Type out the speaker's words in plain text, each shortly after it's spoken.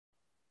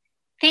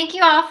Thank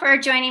you all for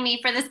joining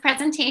me for this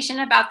presentation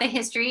about the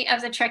history of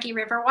the Truckee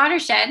River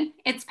Watershed,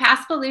 its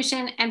past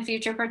pollution, and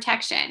future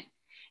protection.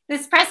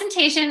 This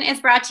presentation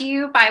is brought to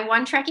you by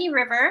One Truckee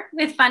River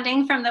with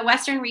funding from the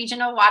Western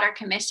Regional Water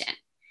Commission.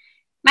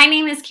 My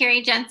name is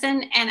Carrie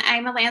Jensen, and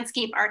I'm a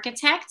landscape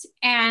architect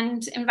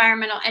and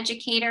environmental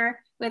educator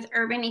with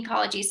Urban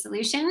Ecology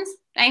Solutions.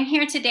 I'm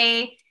here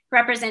today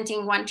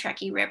representing One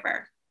Truckee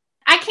River.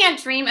 I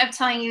can't dream of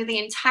telling you the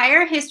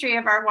entire history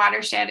of our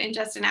watershed in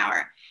just an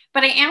hour,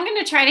 but I am going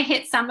to try to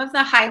hit some of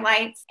the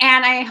highlights,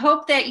 and I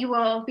hope that you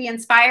will be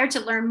inspired to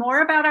learn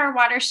more about our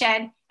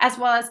watershed as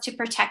well as to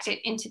protect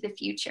it into the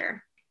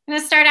future. I'm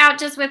going to start out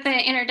just with an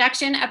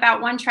introduction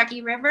about One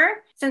Truckee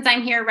River, since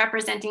I'm here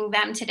representing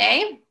them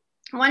today.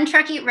 One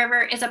Truckee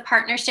River is a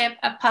partnership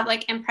of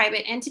public and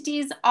private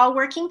entities all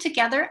working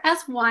together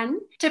as one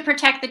to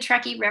protect the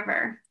Truckee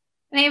River.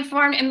 They have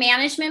formed a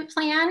management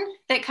plan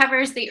that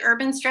covers the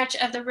urban stretch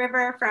of the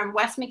river from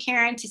West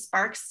McCarran to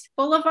Sparks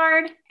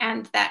Boulevard,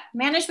 and that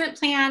management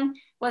plan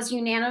was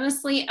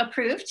unanimously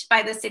approved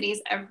by the cities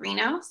of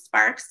Reno,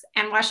 Sparks,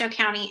 and Washoe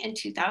County in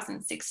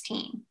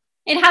 2016.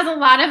 It has a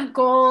lot of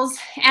goals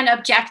and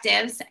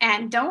objectives,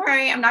 and don't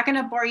worry, I'm not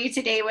going to bore you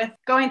today with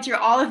going through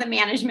all of the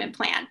management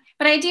plan,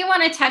 but I do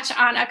want to touch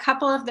on a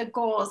couple of the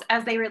goals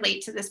as they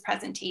relate to this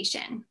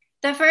presentation.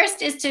 The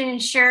first is to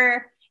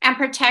ensure and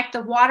protect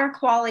the water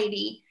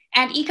quality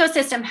and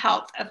ecosystem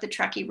health of the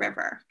Truckee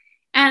River.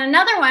 And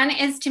another one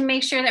is to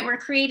make sure that we're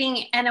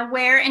creating an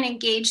aware and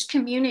engaged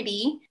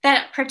community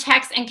that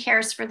protects and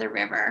cares for the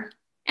river.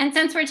 And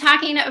since we're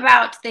talking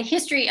about the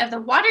history of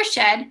the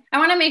watershed, I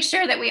want to make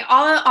sure that we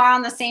all are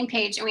on the same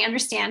page and we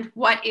understand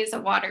what is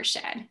a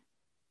watershed.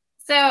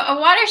 So a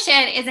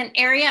watershed is an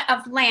area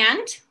of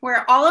land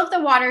where all of the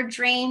water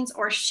drains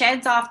or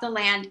sheds off the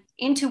land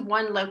into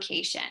one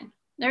location.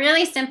 The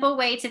really simple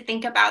way to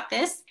think about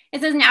this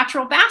is a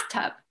natural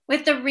bathtub,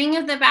 with the ring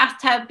of the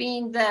bathtub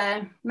being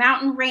the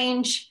mountain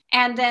range,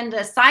 and then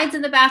the sides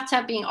of the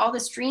bathtub being all the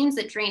streams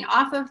that drain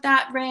off of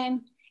that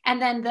rim, and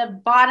then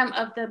the bottom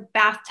of the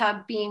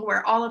bathtub being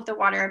where all of the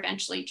water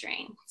eventually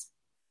drains.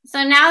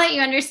 So now that you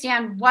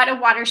understand what a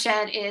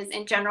watershed is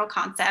in general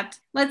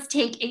concept, let's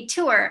take a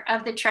tour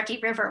of the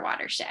Truckee River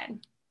Watershed. You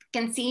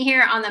can see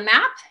here on the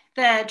map,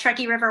 the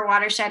Truckee River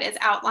Watershed is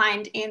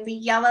outlined in the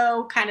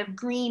yellow kind of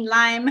green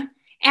lime.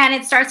 And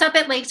it starts up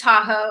at Lake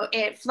Tahoe,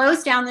 it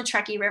flows down the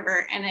Truckee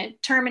River, and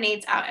it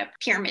terminates out at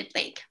Pyramid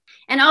Lake.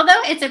 And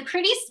although it's a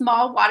pretty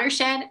small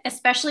watershed,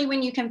 especially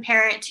when you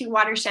compare it to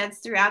watersheds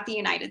throughout the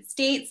United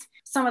States,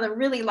 some of the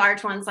really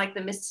large ones like the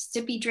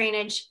Mississippi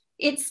drainage,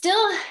 it's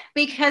still,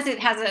 because it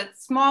has a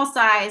small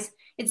size,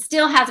 it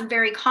still has a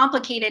very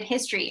complicated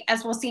history,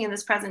 as we'll see in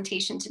this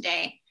presentation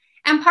today.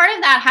 And part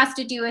of that has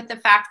to do with the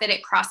fact that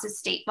it crosses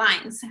state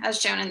lines, as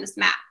shown in this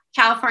map.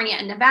 California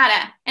and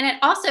Nevada, and it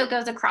also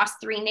goes across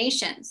 3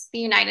 nations, the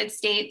United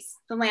States,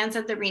 the lands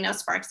of the Reno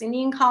Sparks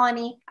Indian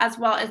Colony, as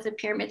well as the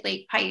Pyramid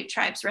Lake Paiute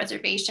Tribes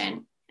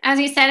Reservation. As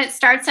you said, it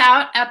starts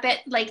out up at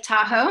Lake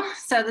Tahoe,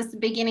 so this is the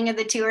beginning of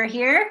the tour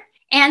here.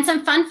 And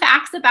some fun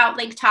facts about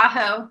Lake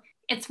Tahoe: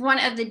 it's one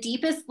of the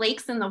deepest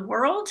lakes in the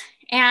world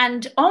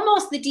and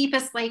almost the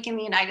deepest lake in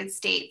the United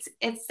States.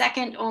 It's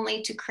second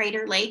only to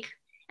Crater Lake.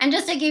 And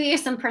just to give you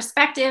some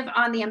perspective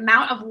on the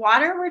amount of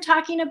water we're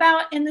talking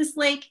about in this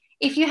lake,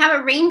 if you have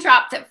a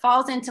raindrop that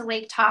falls into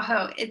Lake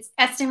Tahoe, it's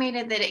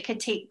estimated that it could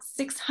take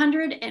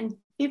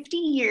 650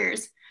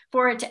 years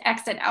for it to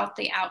exit out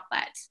the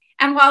outlet.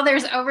 And while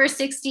there's over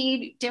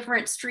 60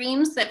 different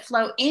streams that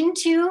flow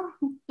into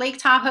Lake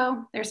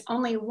Tahoe, there's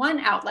only one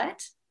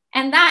outlet,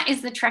 and that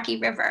is the Truckee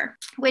River,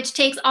 which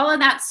takes all of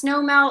that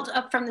snow melt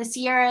up from the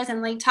Sierras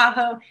and Lake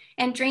Tahoe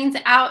and drains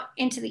out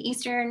into the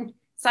eastern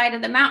side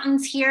of the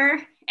mountains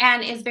here,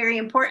 and is very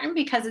important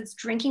because it's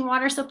drinking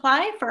water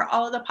supply for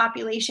all of the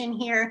population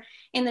here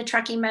in the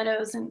Truckee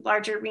Meadows and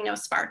larger Reno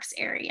Sparks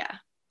area.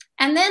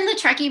 And then the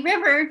Truckee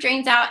River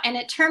drains out and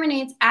it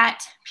terminates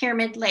at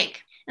Pyramid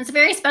Lake. It's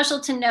very special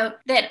to note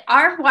that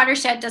our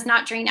watershed does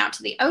not drain out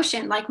to the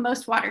ocean like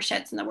most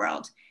watersheds in the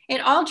world.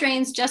 It all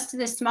drains just to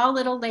this small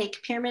little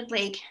lake, Pyramid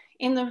Lake,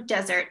 in the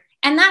desert.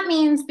 And that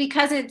means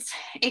because it's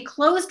a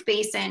closed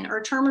basin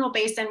or terminal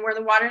basin where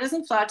the water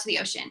doesn't flow out to the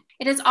ocean,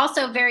 it is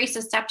also very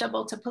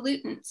susceptible to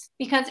pollutants,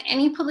 because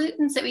any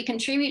pollutants that we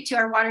contribute to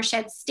our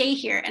watershed stay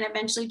here and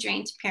eventually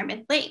drain to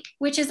Pyramid Lake,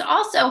 which is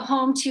also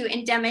home to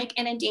endemic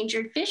and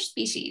endangered fish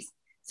species,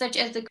 such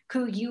as the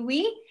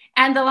kuyui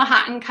and the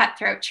Lahontan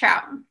cutthroat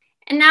trout.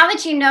 And now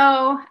that you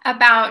know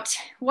about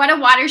what a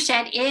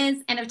watershed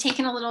is and have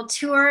taken a little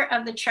tour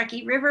of the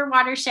Truckee River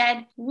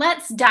watershed,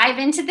 let's dive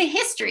into the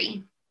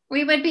history.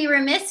 We would be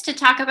remiss to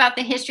talk about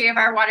the history of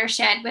our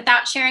watershed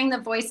without sharing the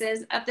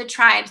voices of the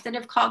tribes that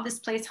have called this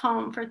place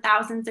home for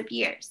thousands of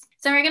years.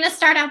 So we're going to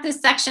start out this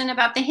section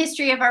about the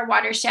history of our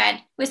watershed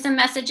with some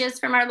messages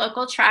from our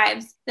local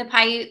tribes, the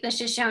Paiute, the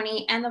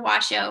Shoshone, and the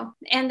Washoe.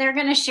 And they're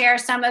going to share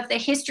some of the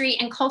history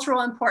and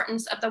cultural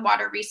importance of the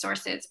water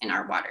resources in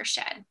our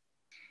watershed.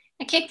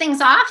 To kick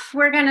things off,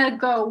 we're going to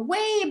go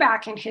way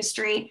back in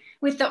history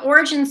with the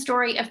origin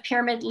story of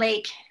Pyramid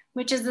Lake,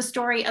 which is the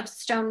story of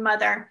Stone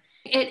Mother.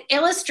 It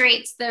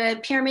illustrates the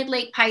Pyramid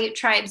Lake Paiute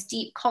tribe's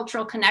deep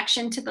cultural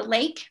connection to the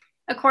lake.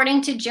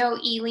 According to Joe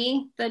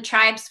Ely, the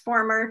tribe's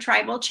former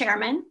tribal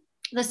chairman,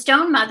 the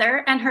Stone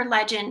Mother and her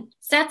legend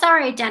sets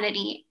our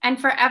identity and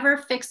forever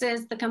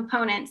fixes the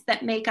components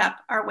that make up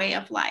our way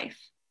of life.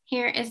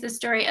 Here is the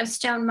story of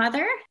Stone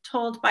Mother,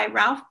 told by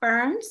Ralph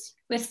Burns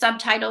with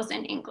subtitles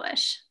in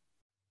English.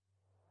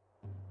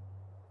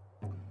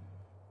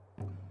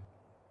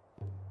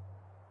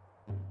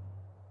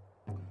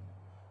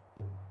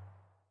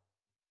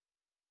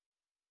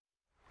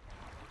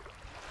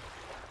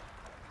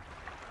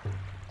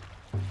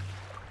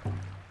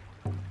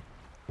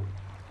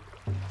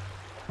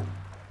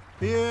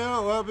 Pia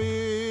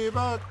wabi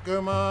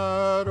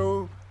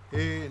bakamaru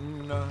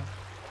hinna.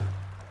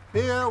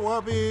 Pia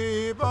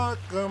wabi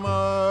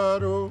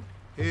bakamaru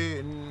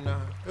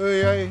hinna.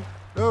 Uyay,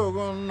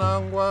 dogon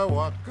nangwa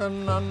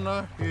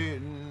wakanana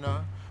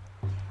hinna.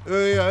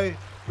 Uyay,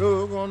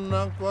 dogon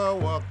nangwa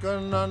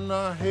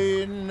wakanana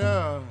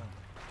hinna.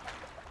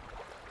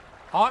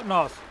 Hot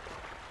nose.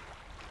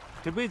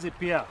 To be the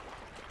Pia.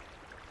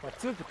 But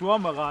took to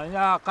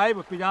Omaga,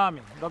 Kaiba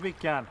Pijami, Dobby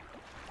can.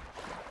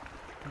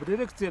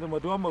 Predicted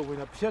Madoma with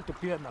a pshet to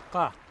Pia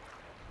Naka.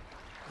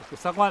 The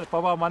second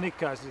Papa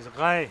Manikas is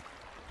Gai,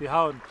 the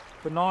how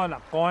Penona,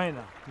 Coin,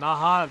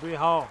 Nahan, we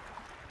how.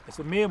 It's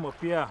a meme of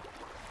Pia.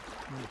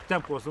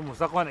 Temples,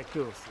 Musakwana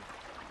kills.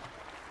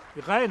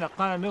 The Gai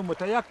Nakana no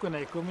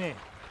Mutayakune Kume.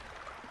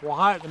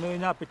 Wahak no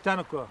ina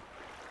Pitanaco.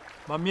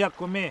 Mamia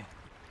Kume.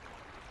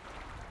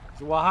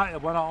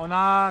 Wahak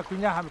Bona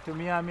Pinyaham to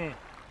Miami.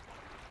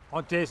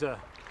 On Tesa.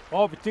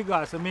 All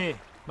particular as me.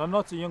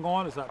 Not so young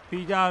on as a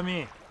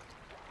Pijami.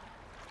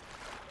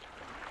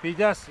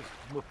 Pijas,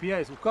 Mupia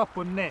is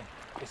Ukapune.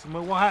 It's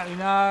Muaha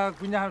ina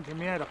Pinyaham to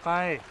me at a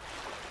Kai.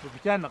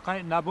 Mupian a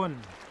Kai Nabun.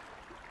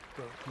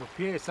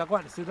 Mupia is a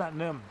what is that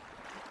name?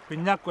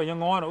 Pinyako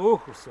young on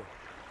Uhuso.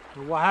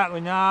 Muaha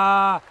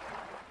ina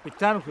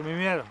Pitan to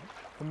me.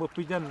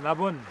 Mupian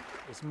Nabun.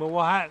 It's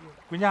Muaha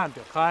Pinyan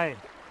to Kai.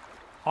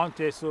 On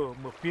Teso,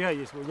 Mupia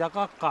is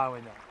Yaka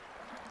Kawina.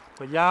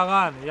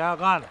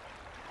 Yagan,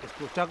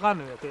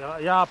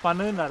 escuchagan, ya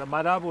panuna, the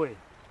Madaboy.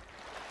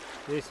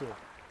 This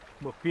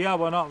Mupia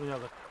Bonop,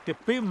 the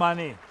pay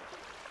money.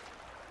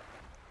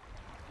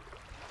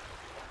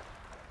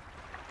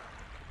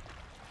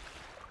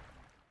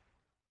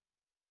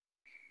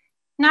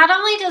 Not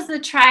only does the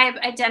tribe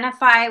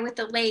identify with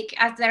the lake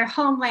as their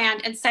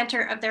homeland and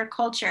center of their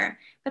culture,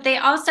 but they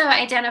also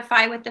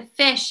identify with the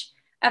fish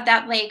of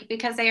that lake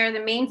because they are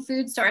the main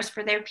food source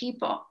for their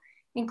people,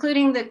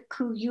 including the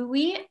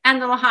kuyui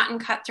and the Lahontan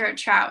cutthroat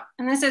trout.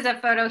 And this is a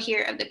photo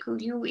here of the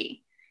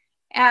kuyui.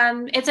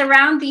 It's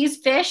around these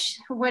fish,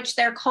 which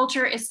their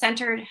culture is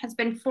centered, has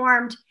been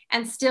formed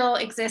and still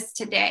exists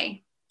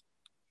today.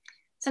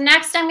 So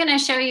next I'm gonna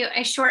show you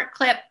a short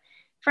clip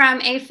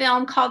from a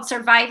film called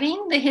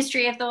Surviving: The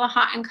History of the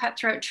Lahontan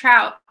Cutthroat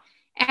Trout.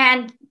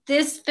 And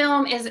this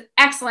film is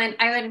excellent.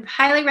 I would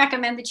highly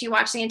recommend that you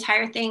watch the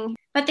entire thing.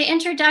 But the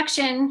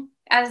introduction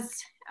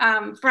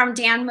from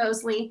Dan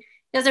Mosley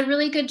does a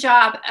really good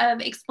job of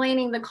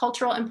explaining the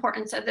cultural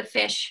importance of the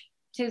fish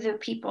to the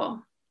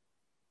people.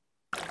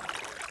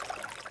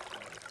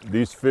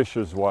 These fish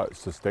is what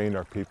sustain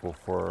our people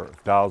for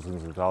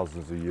thousands and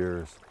thousands of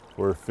years.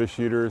 We're fish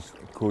eaters,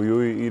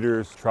 kuyui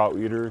eaters, trout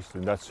eaters,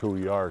 and that's who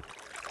we are.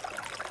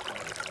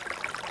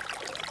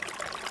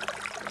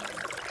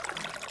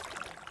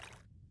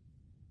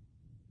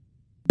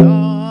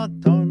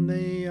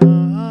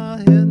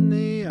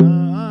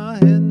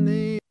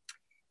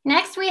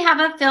 Next, we have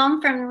a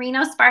film from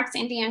Reno Sparks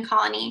Indian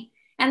Colony.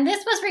 And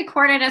this was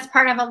recorded as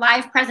part of a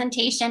live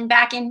presentation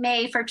back in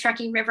May for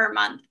Truckee River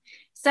Month.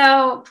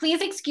 So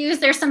please excuse,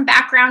 there's some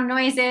background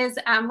noises.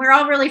 We're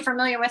all really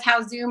familiar with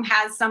how Zoom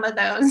has some of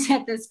those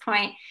at this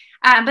point.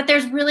 But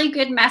there's really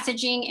good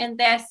messaging in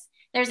this.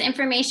 There's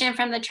information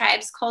from the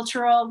tribe's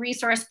cultural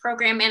resource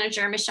program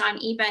manager, Michonne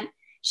Eben.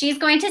 She's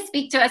going to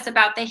speak to us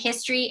about the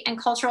history and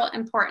cultural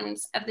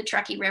importance of the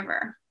Truckee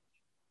River.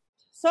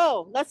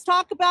 So let's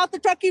talk about the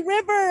Truckee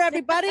River,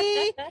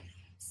 everybody.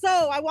 So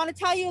I want to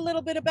tell you a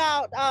little bit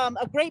about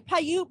a great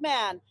Paiute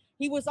man.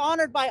 He was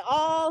honored by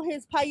all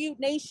his Paiute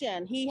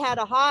nation. He had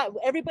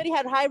everybody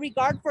had high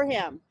regard for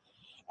him.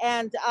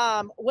 And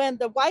when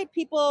the white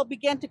people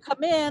began to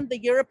come in, the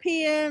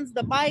Europeans,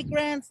 the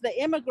migrants, the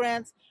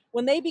immigrants,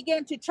 when they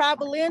began to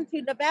travel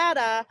into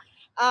Nevada,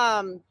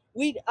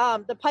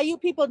 the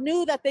Paiute people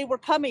knew that they were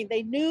coming.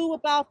 They knew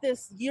about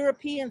this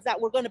Europeans that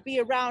were going to be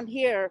around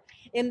here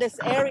in this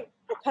area,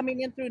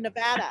 coming in through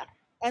Nevada.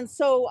 And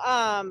so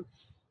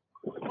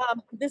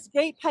this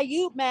great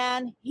Paiute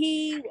man,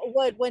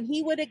 when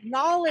he would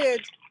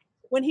acknowledge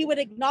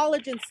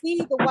and see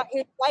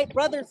his white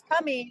brothers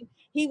coming,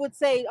 he would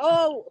say,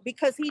 "Oh,"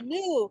 because he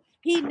knew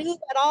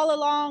that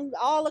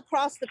all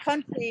across the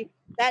country,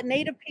 that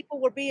Native people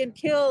were being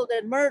killed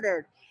and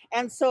murdered.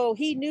 And so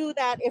he knew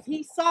that if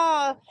he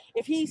saw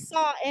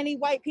any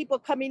white people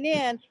coming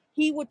in,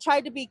 he would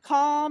try to be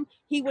calm.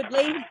 He would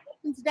lay his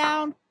weapons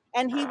down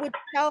and he would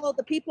tell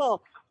the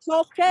people,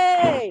 "Choke,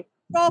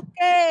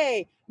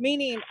 okay,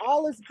 meaning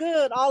all is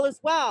good, all is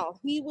well.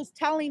 He was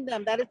telling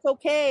them that it's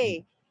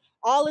okay,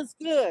 all is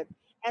good.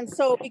 And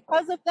so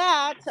because of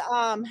that,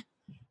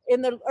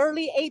 in the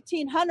early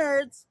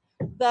 1800s,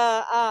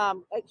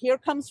 here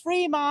comes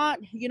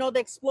Fremont, you know, the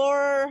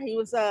explorer. He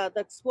was the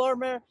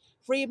explorer,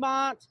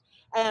 Fremont.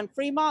 And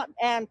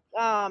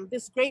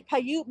this great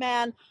Paiute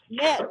man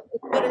met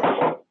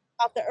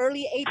about the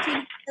early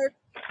 1800s,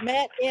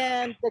 met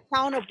in the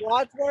town of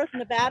Wadsworth,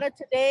 Nevada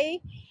today.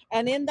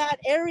 And in that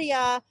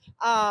area,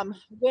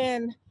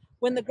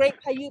 when the great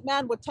Paiute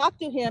man would talk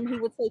to him, he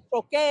would say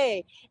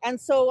Truckee. And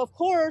so, of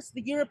course,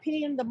 the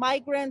European, the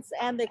migrants,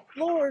 and the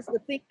explorers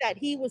would think that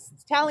he was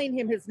telling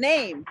him his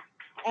name.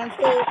 And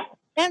so,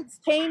 hence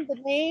came the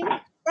name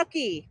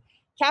Truckee,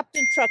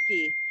 Captain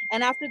Truckee.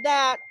 And after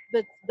that,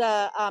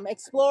 the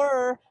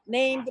explorer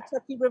named the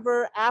Truckee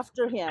River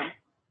after him.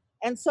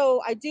 And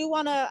so, I do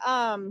want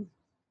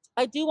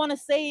to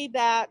say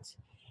that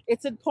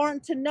it's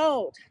important to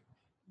note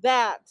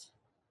that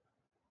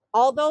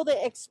although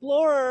the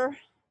explorer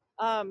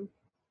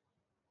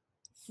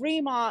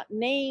Fremont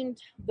named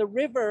the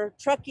river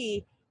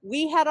Truckee,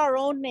 we had our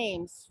own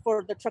names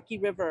for the Truckee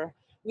River.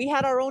 We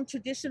had our own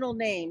traditional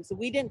names.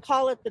 We didn't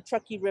call it the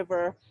Truckee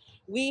River.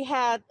 We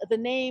had the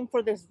name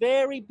for this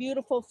very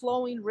beautiful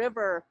flowing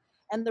river,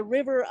 and the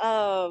river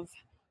of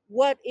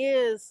what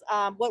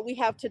we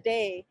have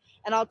today.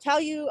 And I'll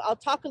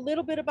talk a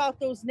little bit about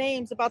those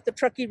names, about the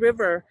Truckee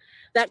River,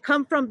 that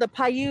come from the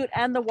Paiute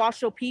and the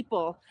Washoe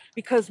people,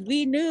 because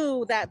we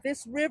knew that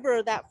this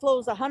river that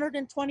flows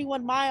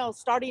 121 miles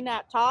starting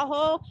at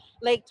Tahoe,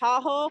 Lake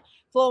Tahoe,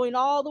 flowing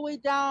all the way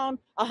down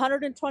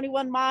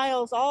 121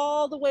 miles,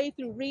 all the way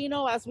through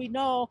Reno, as we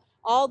know,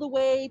 all the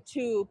way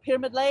to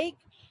Pyramid Lake.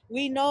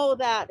 We know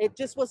that it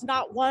just was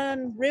not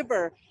one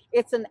river.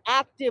 It's an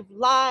active,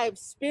 live,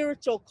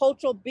 spiritual,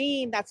 cultural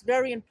being that's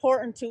very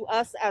important to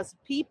us as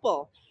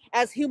people,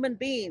 as human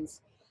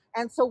beings.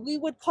 And so we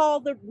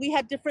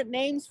had different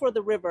names for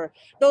the river.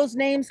 Those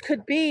names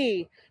could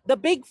be the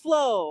Big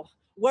Flow,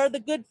 where the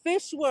good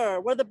fish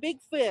were, where the big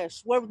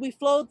fish, where we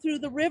flowed through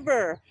the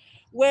river,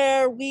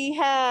 where we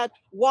had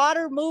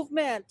water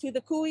movement to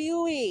the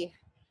Kuiui,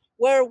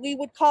 where we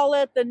would call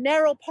it the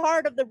narrow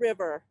part of the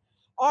river.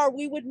 Or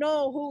we would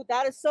know who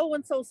that is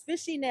so-and-so's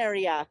fishing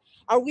area.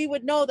 Or we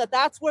would know that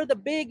that's where the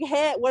big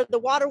head, where the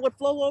water would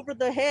flow over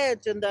the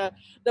hedge, and the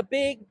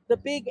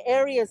big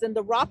areas and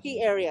the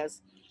rocky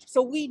areas.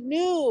 So we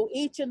knew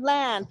each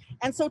land.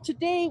 And so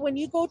today, when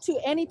you go to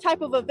any type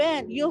of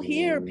event, you'll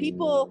hear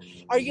people,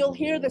 or you'll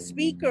hear the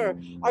speaker,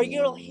 or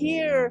you'll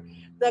hear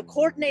the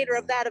coordinator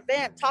of that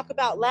event talk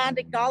about land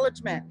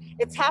acknowledgement.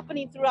 It's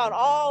happening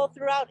all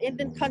throughout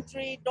Indian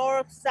country,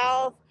 north,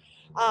 south,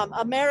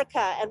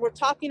 America. And we're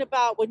talking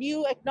about when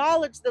you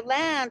acknowledge the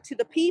land to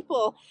the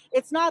people,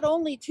 it's not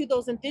only to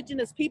those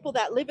indigenous people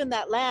that live in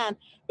that land,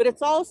 but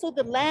it's also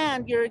the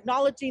land. You're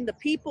acknowledging the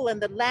people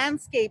and the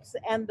landscapes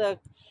and the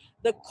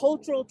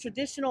cultural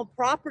traditional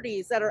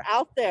properties that are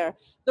out there.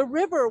 The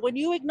river, when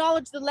you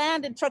acknowledge the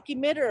land in Truckee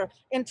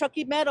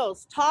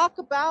Meadows, talk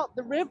about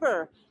the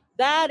river.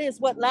 That is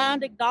what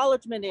land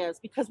acknowledgement is,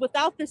 because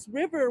without this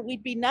river,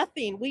 we'd be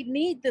nothing. We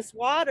need this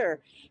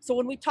water. So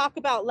when we talk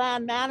about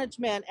land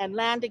management and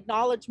land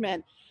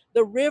acknowledgement,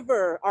 the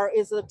river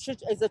is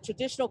a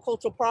traditional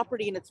cultural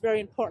property, and it's very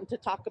important to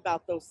talk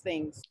about those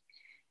things.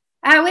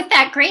 With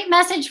that great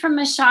message from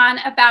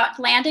Michonne about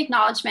land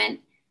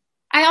acknowledgement,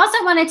 I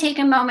also want to take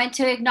a moment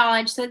to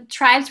acknowledge that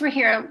tribes were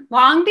here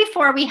long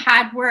before we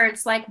had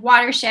words like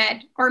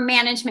watershed or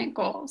management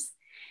goals.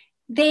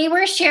 They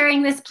were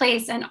sharing this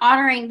place and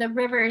honoring the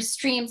rivers,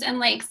 streams, and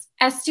lakes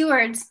as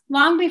stewards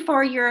long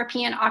before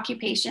European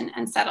occupation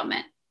and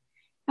settlement.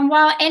 And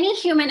while any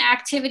human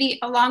activity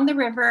along the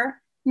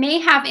river may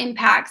have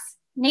impacts,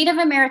 Native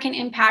American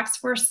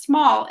impacts were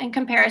small in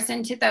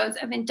comparison to those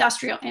of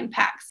industrial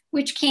impacts,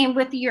 which came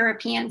with the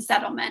European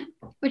settlement,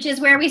 which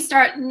is where we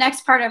start the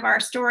next part of our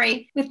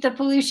story with the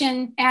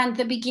pollution and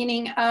the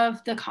beginning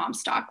of the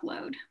Comstock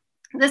lode.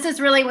 This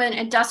is really when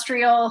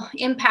industrial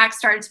impact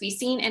started to be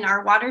seen in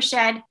our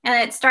watershed.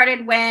 And it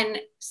started when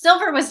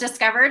silver was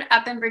discovered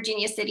up in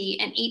Virginia City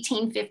in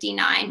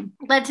 1859,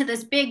 led to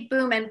this big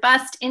boom and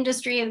bust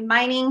industry of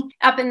mining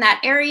up in that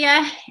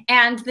area.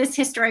 And this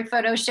historic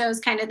photo shows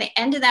kind of the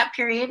end of that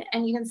period.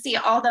 And you can see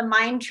all the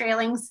mine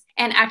trailings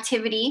and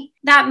activity.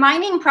 That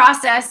mining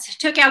process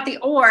took out the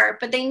ore,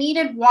 but they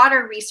needed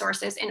water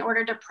resources in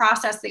order to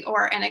process the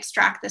ore and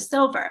extract the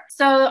silver.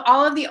 So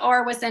all of the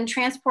ore was then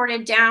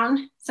transported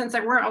down, since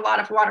there weren't a lot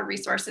of water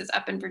resources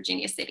up in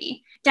Virginia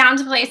City, down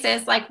to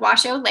places like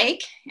Washoe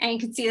Lake. And you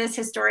can see this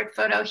historic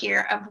photo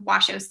here of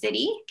Washoe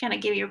City, kind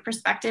of give you a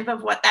perspective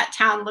of what that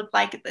town looked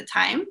like at the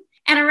time.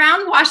 And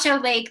around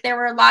Washoe Lake, there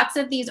were lots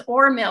of these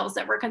ore mills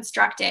that were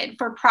constructed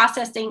for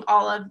processing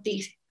all of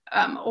the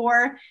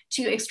ore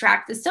to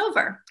extract the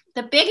silver.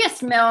 The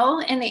biggest mill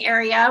in the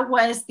area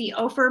was the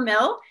Ophir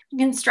Mill,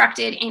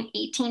 constructed in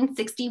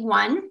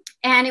 1861.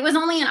 And it was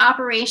only in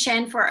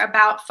operation for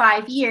about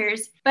 5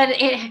 years, but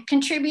it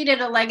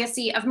contributed a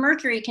legacy of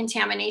mercury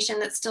contamination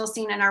that's still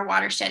seen in our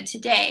watershed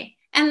today.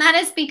 And that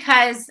is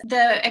because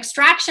the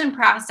extraction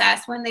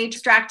process, when they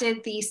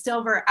extracted the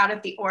silver out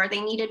of the ore,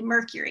 they needed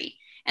mercury.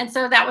 And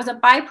so that was a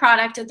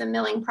byproduct of the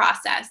milling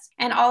process.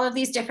 And all of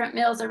these different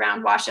mills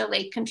around Washoe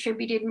Lake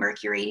contributed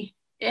mercury.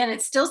 And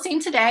it's still seen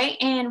today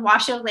in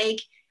Washoe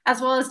Lake,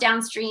 as well as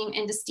downstream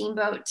into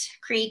Steamboat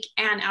Creek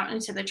and out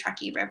into the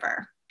Truckee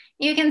River.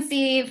 You can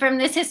see from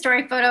this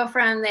historic photo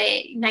from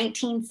the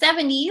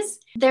 1970s,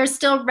 there's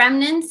still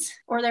remnants,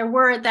 or there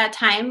were at that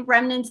time,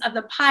 remnants of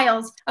the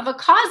piles of a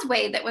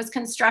causeway that was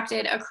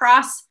constructed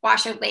across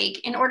Washoe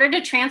Lake in order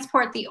to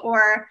transport the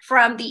ore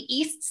from the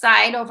east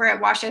side over at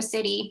Washoe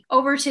City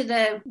over to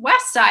the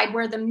west side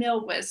where the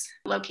mill was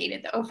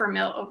located, the Ophir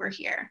Mill over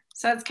here.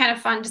 So it's kind of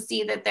fun to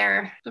see that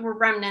there were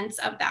remnants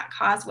of that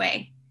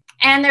causeway.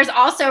 And there's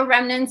also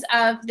remnants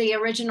of the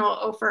original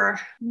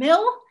Ophir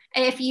Mill.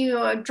 If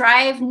you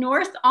drive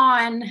north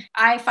on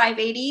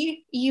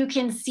I-580, you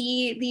can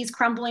see these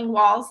crumbling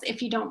walls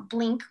if you don't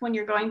blink when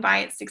you're going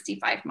by at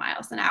 65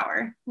 miles an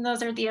hour. And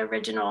those are the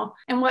original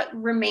and what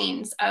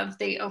remains of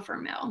the Ophir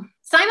Mill.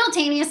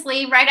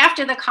 Simultaneously, right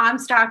after the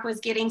Comstock was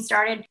getting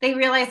started, they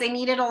realized they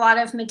needed a lot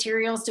of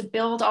materials to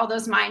build all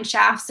those mine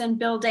shafts and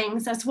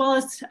buildings, as well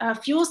as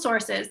fuel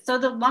sources. So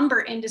the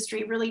lumber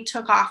industry really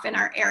took off in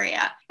our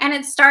area. And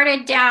it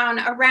started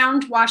down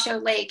around Washoe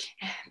Lake,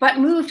 but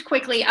moved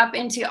quickly up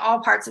into all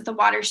parts of the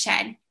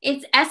watershed.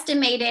 It's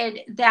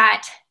estimated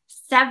that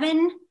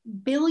 7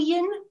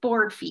 billion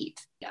board feet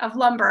of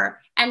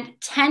lumber and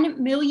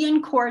 10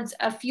 million cords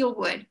of fuel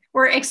wood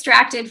were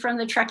extracted from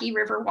the Truckee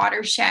River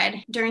watershed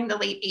during the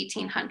late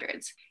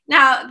 1800s.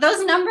 Now,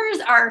 those numbers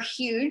are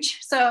huge,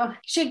 so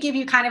should give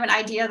you kind of an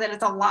idea that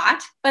it's a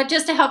lot, but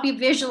just to help you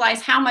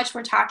visualize how much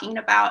we're talking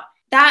about,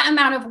 that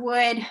amount of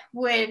wood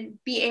would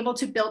be able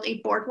to build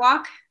a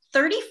boardwalk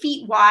 30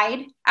 feet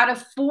wide out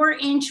of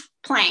 4-inch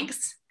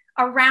planks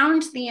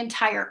around the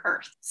entire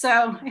earth.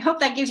 So I hope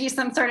that gives you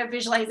some sort of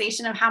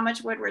visualization of how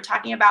much wood we're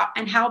talking about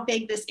and how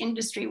big this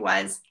industry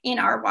was in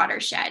our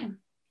watershed.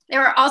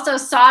 There were also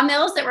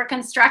sawmills that were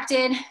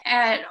constructed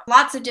at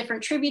lots of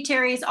different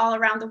tributaries all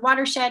around the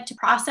watershed to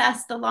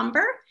process the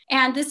lumber.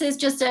 And this is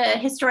just a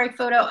historic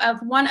photo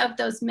of one of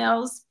those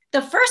mills.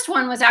 The first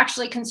one was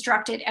actually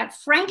constructed at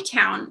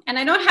Franktown, and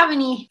I don't have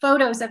any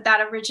photos of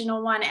that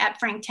original one at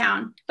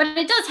Franktown, but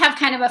it does have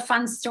kind of a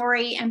fun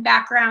story and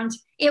background.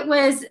 It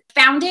was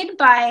founded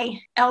by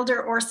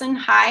Elder Orson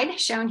Hyde,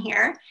 shown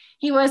here.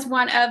 He was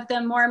one of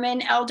the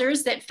Mormon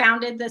elders that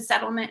founded the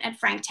settlement at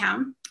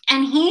Franktown,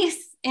 and he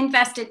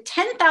invested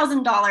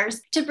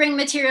 $10,000 to bring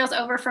materials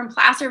over from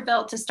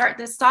Placerville to start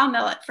this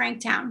sawmill at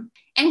Franktown.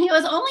 And he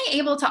was only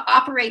able to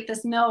operate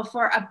this mill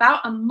for about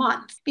a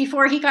month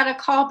before he got a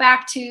call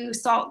back to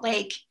Salt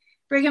Lake.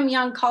 Brigham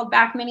Young called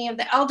back many of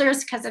the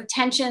elders because of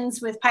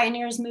tensions with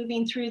pioneers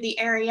moving through the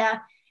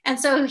area. And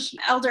so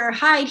Elder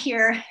Hyde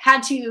here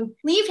had to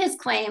leave his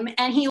claim,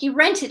 and he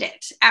rented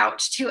it out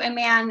to a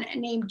man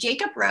named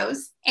Jacob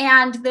Rose.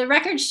 And the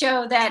records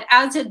show that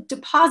as a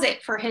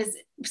deposit for his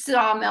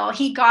sawmill,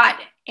 he got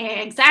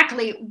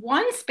exactly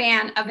 1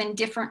 span of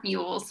indifferent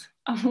mules,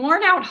 a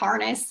worn out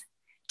harness,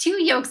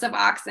 2 yokes of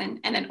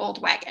oxen, and an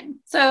old wagon.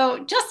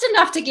 So just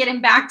enough to get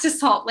him back to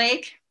Salt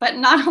Lake, but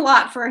not a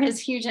lot for his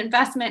huge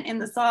investment in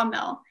the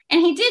sawmill. And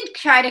he did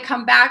try to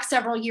come back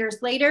several years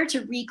later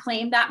to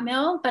reclaim that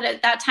mill, but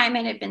at that time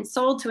it had been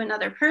sold to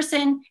another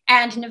person,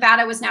 and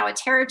Nevada was now a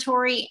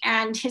territory,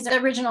 and his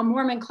original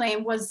Mormon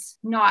claim was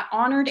not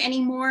honored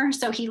anymore,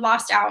 so he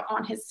lost out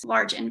on his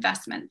large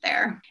investment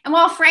there. And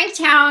while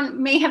Franktown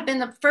may have been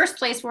the first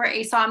place where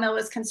a sawmill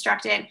was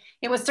constructed,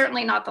 it was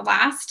certainly not the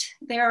last.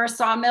 There are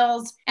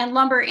sawmills and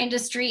lumber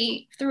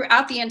industry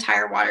throughout the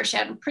entire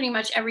watershed, pretty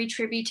much every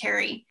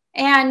tributary.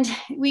 And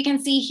we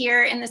can see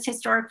here in this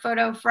historic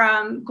photo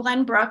from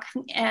Glenbrook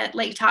at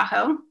Lake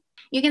Tahoe,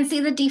 you can see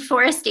the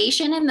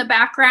deforestation in the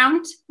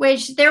background,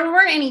 which there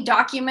weren't any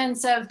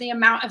documents of the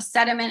amount of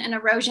sediment and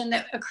erosion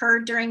that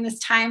occurred during this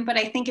time. But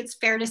I think it's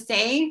fair to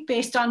say,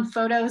 based on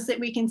photos, that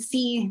we can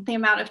see the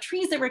amount of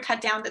trees that were cut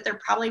down, that there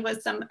probably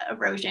was some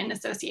erosion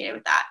associated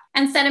with that,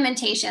 and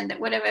sedimentation that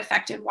would have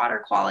affected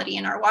water quality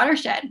in our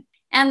watershed.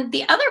 And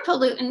the other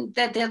pollutant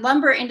that the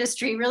lumber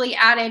industry really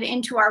added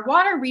into our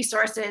water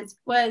resources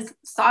was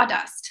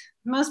sawdust.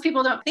 Most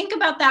people don't think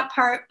about that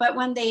part, but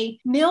when they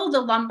mill the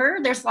lumber,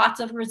 there's lots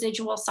of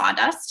residual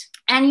sawdust.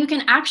 And you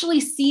can actually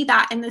see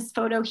that in this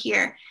photo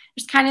here.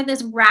 There's kind of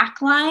this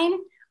rack line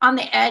on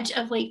the edge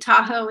of Lake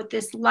Tahoe with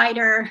this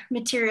lighter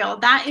material.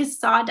 That is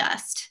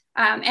sawdust.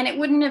 And it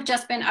wouldn't have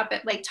just been up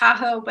at Lake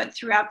Tahoe, but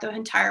throughout the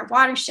entire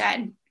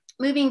watershed.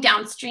 Moving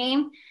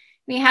downstream,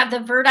 we have the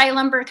Verdi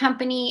Lumber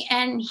Company,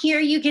 and here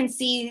you can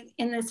see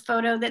in this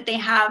photo that they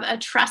have a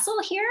trestle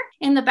here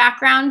in the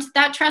background.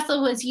 That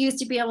trestle was used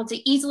to be able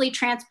to easily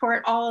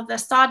transport all of the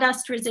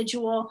sawdust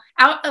residual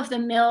out of the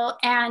mill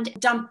and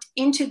dumped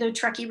into the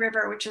Truckee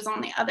River, which is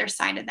on the other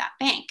side of that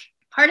bank.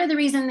 Part of the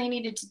reason they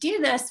needed to do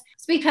this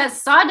is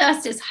because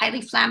sawdust is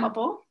highly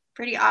flammable.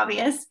 pretty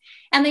obvious.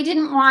 And they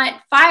didn't want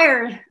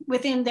fire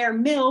within their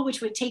mill,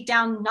 which would take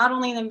down not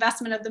only the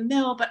investment of the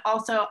mill, but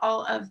also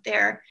all of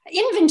their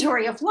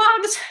inventory of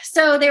logs.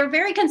 So they were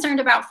very concerned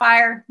about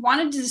fire,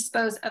 wanted to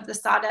dispose of the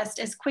sawdust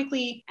as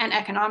quickly and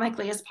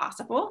economically as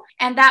possible.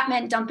 And that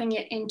meant dumping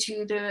it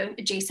into the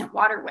adjacent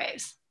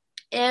waterways.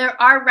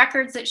 There are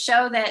records that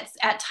show that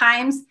at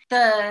times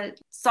the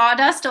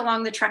sawdust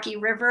along the Truckee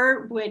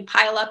River would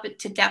pile up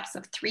to depths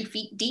of 3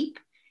 feet deep,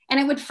 and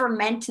it would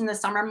ferment in the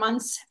summer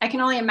months. I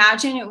can only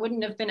imagine it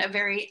wouldn't have been a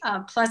very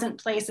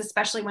pleasant place,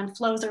 especially when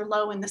flows are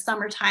low in the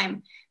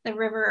summertime. The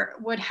river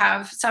would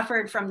have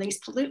suffered from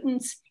these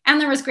pollutants, and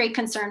there was great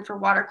concern for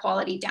water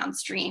quality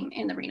downstream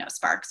in the Reno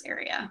Sparks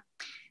area.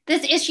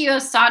 This issue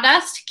of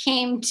sawdust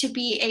came to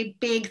be a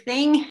big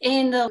thing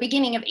in the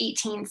beginning of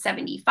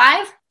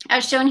 1875.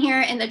 As shown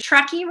here in the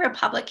Truckee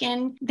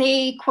Republican,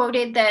 they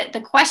quoted that the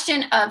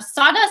question of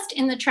sawdust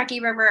in the Truckee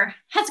River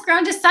has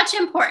grown to such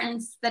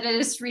importance that it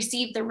has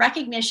received the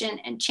recognition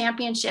and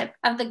championship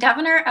of the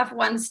governor of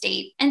one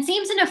state and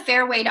seems in a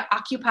fair way to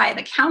occupy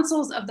the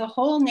councils of the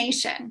whole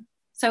nation.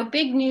 So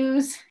big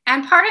news.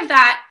 And part of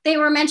that, they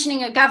were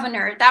mentioning a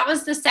governor. That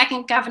was the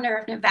second governor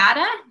of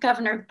Nevada,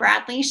 Governor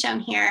Bradley, shown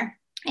here.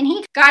 And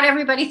he got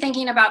everybody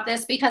thinking about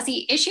this because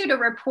he issued a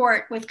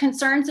report with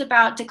concerns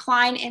about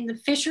decline in the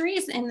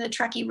fisheries in the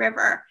Truckee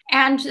River.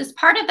 And as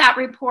part of that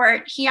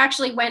report, he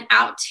actually went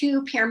out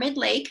to Pyramid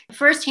Lake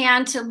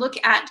firsthand to look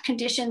at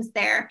conditions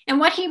there. And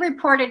what he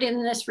reported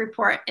in this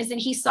report is that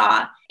he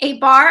saw a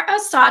bar of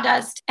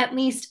sawdust at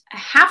least a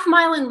half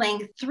mile in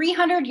length,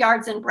 300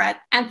 yards in breadth,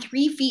 and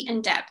 3 feet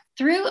in depth.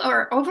 Through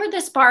or over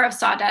this bar of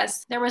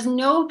sawdust, there was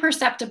no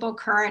perceptible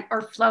current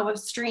or flow of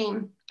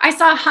stream. I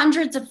saw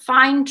hundreds of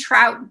fine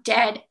trout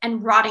dead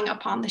and rotting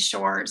upon the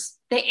shores.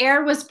 The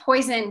air was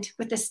poisoned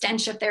with the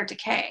stench of their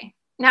decay.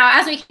 Now,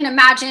 as we can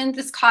imagine,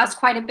 this caused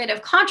quite a bit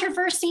of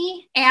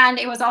controversy, and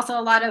it was also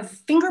a lot of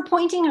finger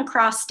pointing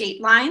across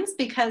state lines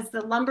because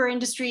the lumber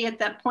industry at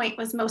that point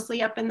was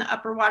mostly up in the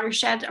upper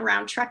watershed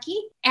around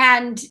Truckee.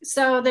 And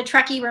so the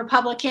Truckee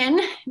Republican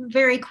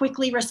very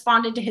quickly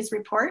responded to his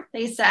report.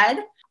 They said,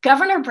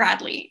 "Governor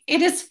Bradley,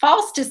 it is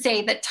false to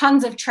say that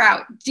tons of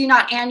trout do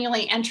not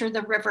annually enter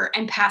the river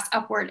and pass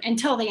upward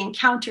until they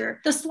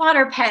encounter the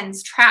slaughter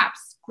pens,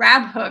 traps,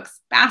 grab hooks,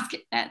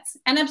 basket nets,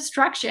 and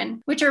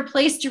obstruction, which are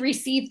placed to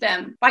receive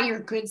them by your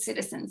good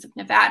citizens of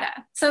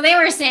Nevada." So they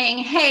were saying,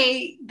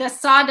 hey, the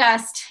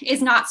sawdust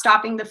is not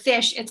stopping the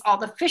fish. It's all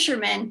the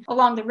fishermen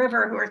along the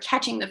river who are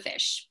catching the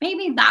fish.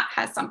 Maybe that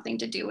has something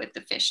to do with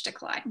the fish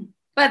decline.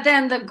 But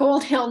then the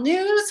Gold Hill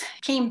News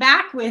came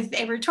back with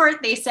a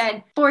retort. They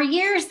said, "For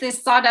years,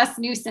 this sawdust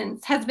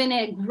nuisance has been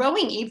a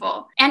growing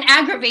evil and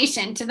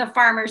aggravation to the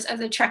farmers of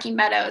the Truckee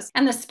Meadows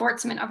and the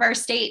sportsmen of our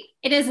state.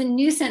 It is a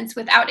nuisance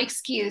without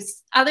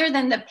excuse, other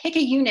than the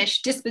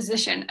picayunish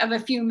disposition of a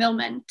few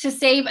millmen to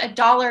save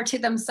 $1 to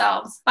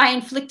themselves by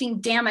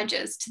inflicting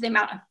damages to the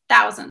amount of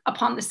thousands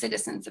upon the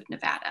citizens of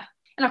Nevada."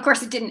 And of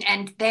course, it didn't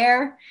end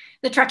there.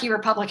 The Truckee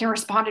Republican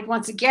responded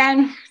once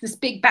again, this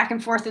big back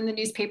and forth in the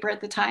newspaper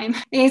at the time.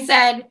 They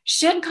said,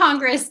 "Should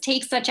Congress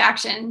take such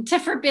action to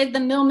forbid the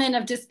millmen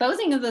of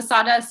disposing of the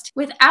sawdust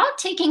without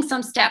taking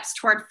some steps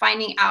toward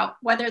finding out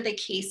whether the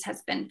case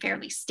has been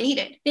fairly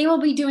stated, they will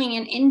be doing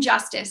an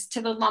injustice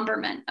to the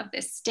lumbermen of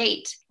this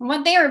state." And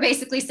what they were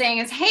basically saying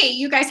is, hey,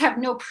 you guys have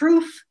no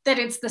proof that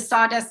it's the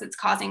sawdust that's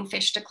causing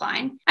fish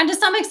decline. And to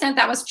some extent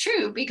that was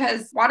true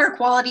because water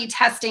quality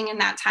testing in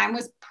that time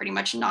was pretty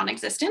much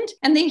non-existent,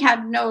 and they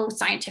had no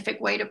scientific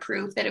way to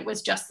prove that it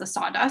was just the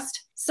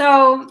sawdust.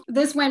 So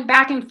this went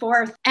back and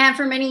forth, and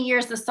for many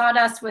years the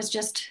sawdust was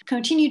just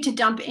continued to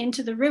dump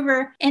into the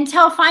river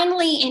until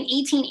finally in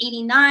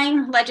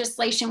 1889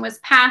 legislation was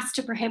passed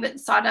to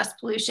prohibit sawdust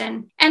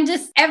pollution, and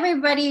just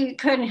everybody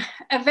could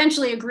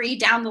eventually agree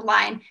down the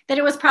line that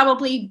it was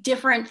probably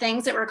different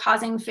things that were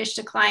causing fish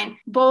decline,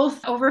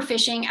 both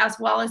overfishing as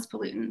well as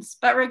pollutants.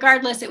 But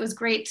regardless, it was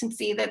great to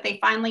see that they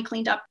finally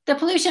cleaned up the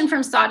pollution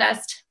from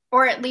sawdust,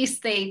 or at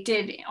least they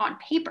did on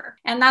paper.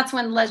 And that's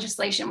when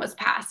legislation was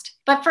passed.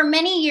 But for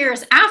many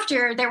years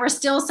after, there were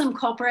still some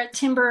culprit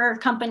timber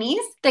companies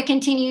that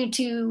continued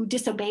to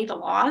disobey the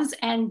laws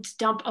and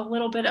dump a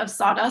little bit of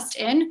sawdust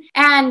in.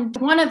 And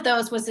one of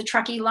those was the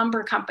Truckee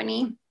Lumber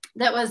Company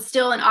that was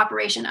still in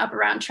operation up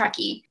around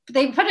Truckee.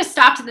 They put a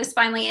stop to this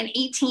finally in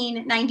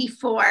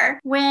 1894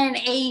 when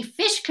a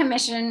fish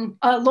commission,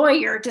 a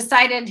lawyer,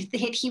 decided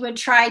that he would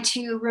try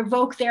to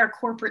revoke their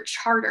corporate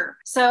charter.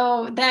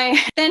 So they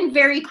then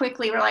very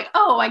quickly were like,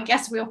 oh, I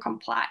guess we'll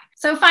comply.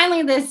 So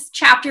finally, this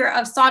chapter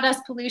of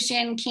sawdust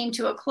pollution came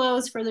to a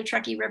close for the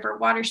Truckee River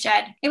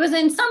Watershed. It was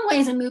in some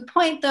ways a moot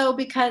point, though,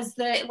 because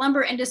the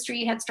lumber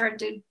industry had started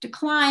to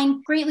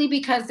decline greatly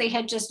because they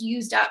had just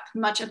used up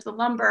much of the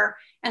lumber.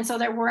 And so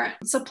there weren't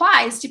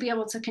supplies to be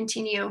able to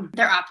continue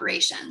their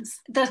operations.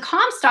 The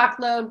Comstock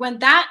lode, when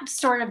that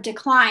sort of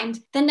declined,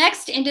 the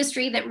next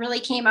industry that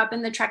really came up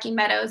in the Truckee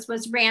Meadows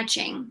was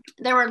ranching.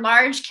 There were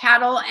large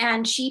cattle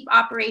and sheep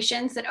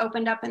operations that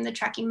opened up in the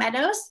Truckee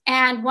Meadows.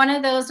 And one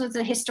of those was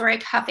a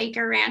historic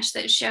Huffacre Ranch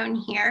that's shown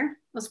here.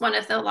 Was one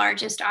of the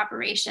largest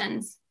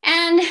operations.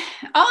 And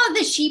all of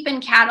the sheep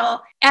and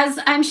cattle, as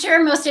I'm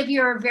sure most of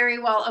you are very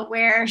well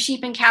aware,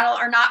 sheep and cattle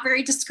are not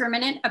very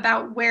discriminate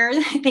about where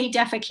they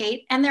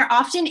defecate, and they're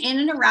often in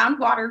and around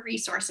water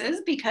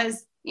resources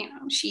because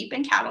sheep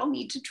and cattle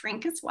need to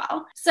drink as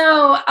well.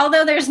 So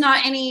although there's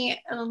not any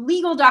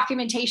legal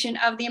documentation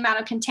of the amount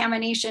of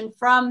contamination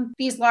from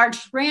these large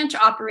ranch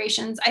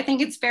operations, I think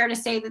it's fair to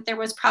say that there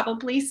was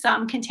probably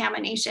some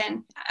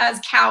contamination, as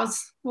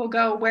cows will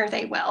go where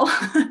they will.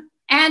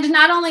 And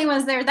not only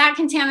was there that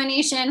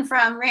contamination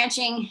from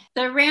ranching,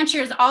 the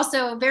ranchers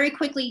also very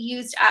quickly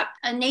used up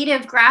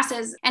native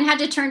grasses and had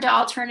to turn to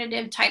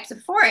alternative types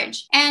of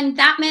forage. And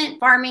that meant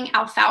farming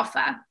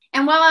alfalfa.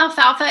 And while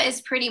alfalfa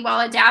is pretty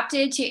well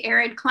adapted to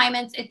arid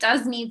climates, it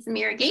does need some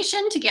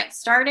irrigation to get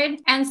started.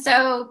 And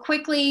so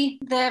quickly,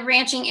 the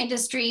ranching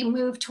industry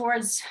moved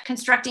towards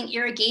constructing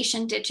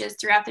irrigation ditches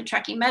throughout the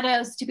Truckee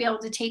Meadows to be able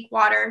to take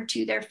water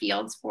to their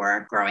fields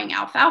for growing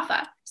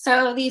alfalfa.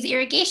 So these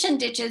irrigation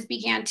ditches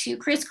began to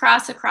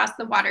crisscross across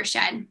the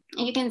watershed.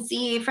 And you can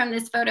see from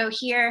this photo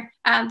here,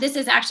 this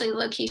is actually the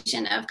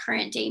location of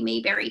current day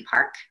Mayberry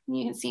Park.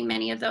 You can see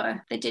many of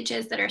the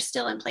ditches that are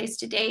still in place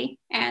today.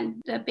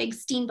 And the big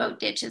steamboat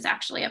ditch is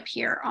actually up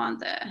here on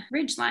the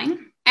ridgeline.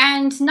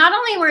 And not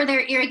only were there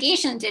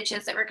irrigation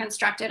ditches that were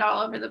constructed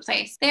all over the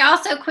place, they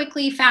also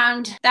quickly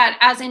found that,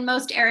 as in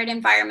most arid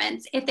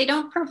environments, if they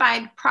don't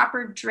provide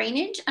proper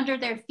drainage under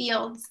their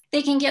fields,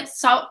 they can get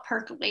salt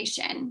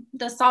percolation.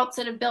 The salts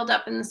that have built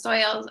up in the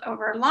soils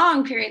over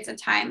long periods of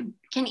time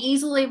can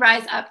easily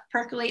rise up,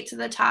 percolate to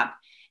the top,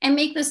 and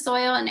make the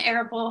soil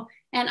inarable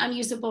and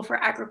unusable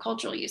for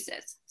agricultural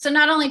uses. So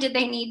not only did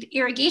they need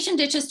irrigation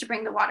ditches to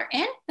bring the water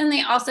in, then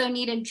they also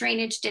needed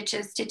drainage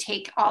ditches to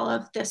take all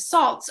of the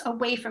salts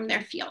away from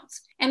their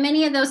fields. And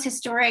many of those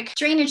historic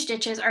drainage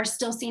ditches are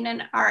still seen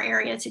in our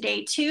area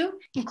today too,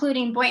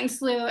 including Boynton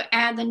Slough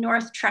and the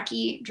North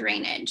Truckee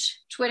drainage,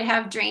 which would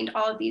have drained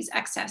all of these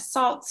excess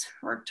salts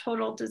or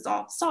total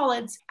dissolved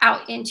solids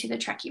out into the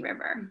Truckee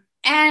River.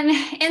 And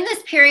in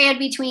this period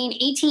between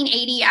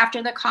 1880,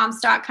 after the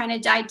Comstock kind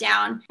of died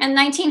down, and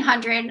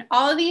 1900,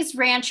 all of these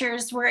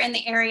ranchers were in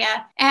the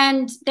area.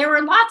 And there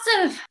were lots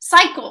of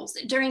cycles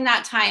during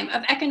that time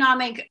of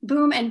economic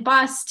boom and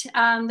bust.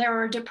 There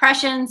were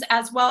depressions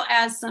as well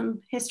as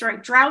some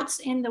historic droughts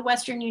in the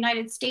Western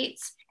United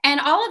States. And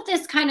all of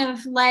this kind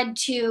of led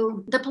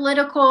to the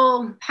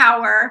political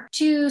power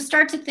to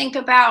start to think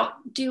about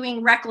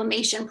doing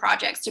reclamation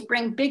projects to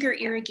bring bigger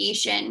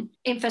irrigation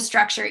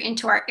infrastructure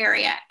into our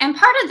area. And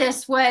part of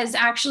this was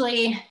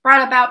actually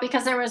brought about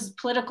because there was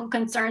political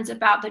concerns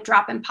about the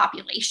drop in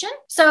population.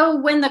 So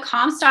when the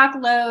Comstock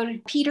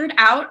load petered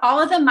out, all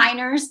of the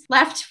miners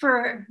left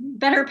for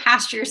better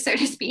pastures, so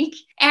to speak.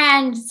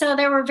 And so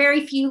there were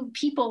very few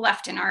people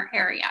left in our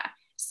area.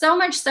 So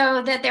much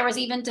so that there was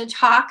even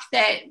talk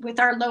that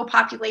with our low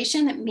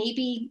population that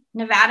maybe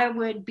Nevada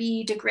would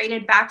be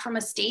degraded back from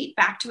a state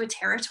back to a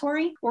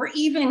territory, or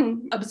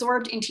even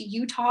absorbed into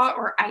Utah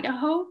or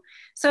Idaho.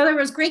 So there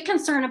was great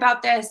concern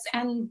about this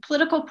and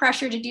political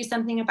pressure to do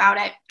something about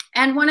it.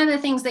 And one of the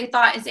things they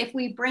thought is if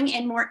we bring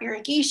in more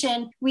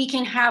irrigation, we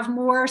can have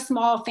more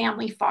small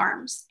family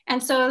farms.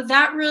 And so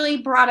that really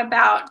brought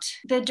about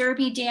the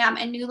Derby Dam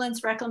and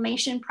Newlands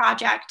Reclamation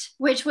Project,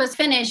 which was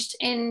finished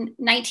in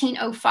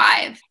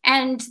 1905.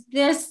 And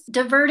this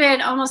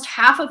diverted almost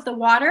half of the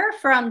water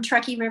from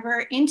Truckee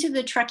River into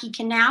the Truckee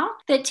Canal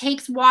that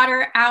takes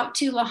water out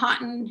to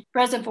Lahontan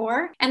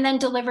Reservoir and then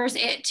delivers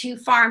it to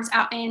farms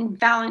out in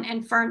Fallon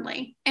and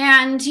Fernley.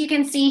 And you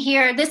can see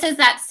here, this is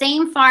that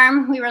same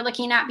farm we were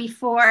looking at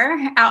before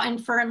out in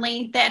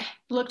Fernley that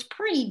looked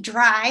pretty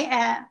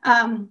dry,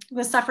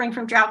 was suffering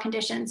from drought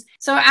conditions.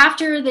 So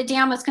after the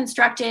dam was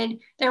constructed,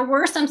 there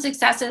were some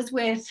successes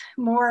with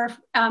more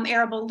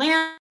arable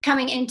land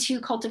coming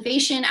into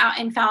cultivation out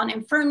in Fallon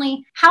and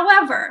Fernley.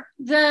 However,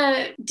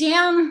 the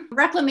dam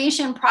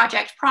reclamation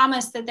project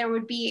promised that there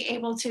would be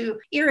able to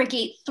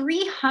irrigate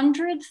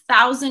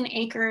 300,000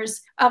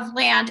 acres of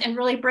land and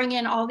really bring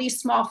in all these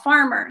small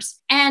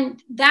farmers.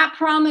 And that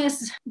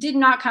promise did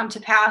not come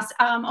to pass.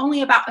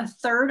 Only about a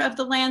third of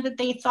the land that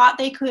they thought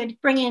they could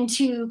bring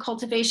into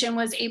cultivation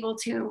was able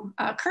to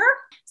occur.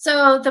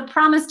 So the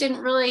promise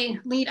didn't really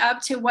lead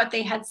up to what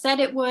they had said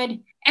it would.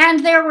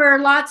 And there were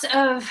lots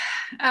of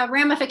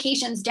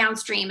ramifications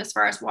downstream as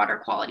far as water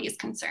quality is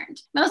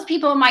concerned. Most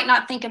people might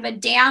not think of a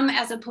dam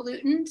as a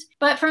pollutant,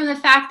 but from the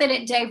fact that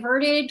it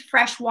diverted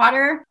fresh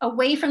water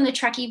away from the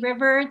Truckee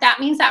River, that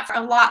means that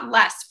a lot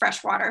less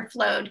fresh water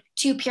flowed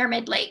to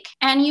Pyramid Lake.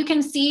 And you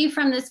can see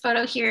from this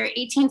photo here,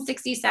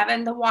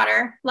 1867, the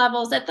water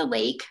levels at the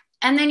lake.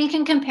 And then you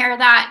can compare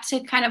that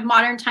to kind of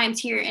modern times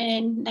here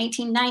in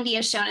 1990,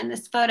 as shown in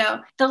this photo.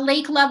 The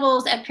lake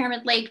levels at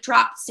Pyramid Lake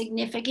dropped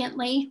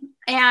significantly.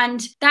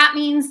 And that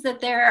means that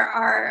there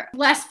are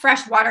less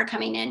fresh water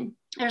coming in.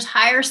 There's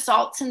higher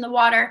salts in the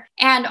water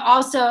and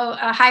also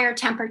higher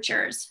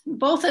temperatures.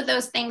 Both of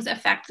those things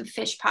affect the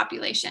fish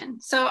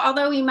population. So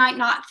although we might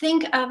not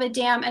think of a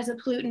dam as a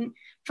pollutant,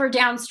 for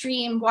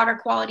downstream water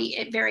quality,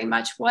 it very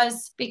much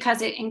was,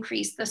 because it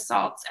increased the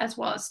salts as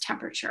well as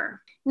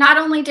temperature. Not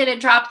only did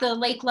it drop the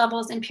lake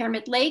levels in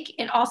Pyramid Lake,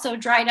 it also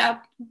dried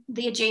up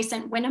the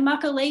adjacent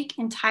Winnemucca Lake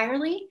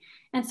entirely.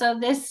 And so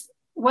this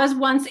was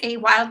once a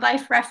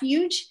wildlife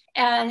refuge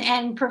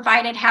and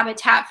provided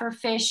habitat for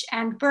fish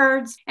and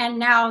birds. And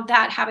now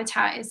that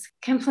habitat is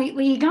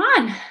completely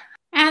gone.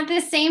 At the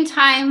same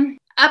time,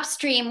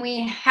 upstream,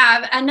 we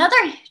have another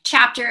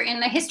chapter in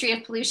the history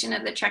of pollution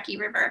of the Truckee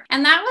River,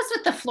 and that was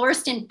with the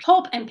Florestan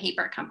Pulp and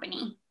Paper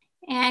Company.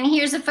 And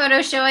here's a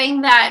photo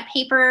showing that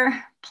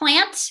paper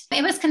plant.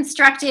 It was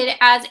constructed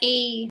as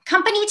a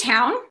company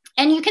town,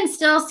 and you can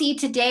still see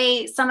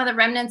today some of the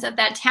remnants of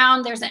that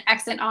town. There's an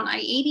exit on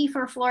I-80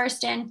 for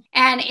Florestan,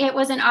 and it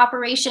was in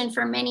operation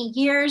for many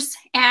years,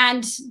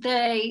 and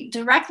they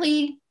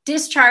directly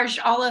discharged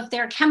all of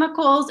their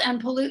chemicals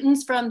and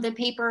pollutants from the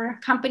paper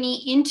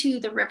company into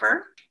the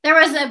river. There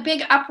was a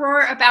big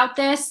uproar about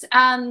this.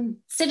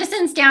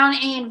 Citizens down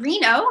in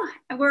Reno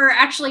were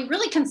actually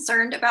really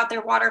concerned about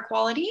their water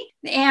quality,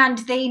 and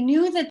they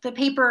knew that the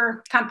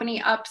paper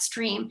company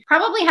upstream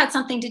probably had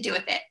something to do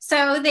with it.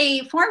 So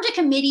they formed a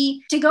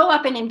committee to go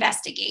up and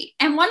investigate.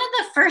 And one of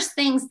the first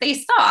things they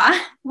saw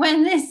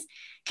when this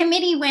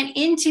committee went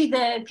into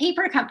the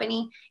paper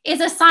company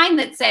is a sign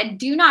that said,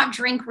 "Do not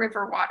drink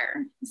river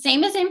water.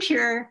 Same as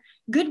impure.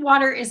 Good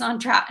water is on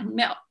trout and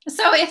milk."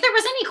 So if there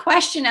was any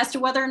question as to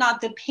whether or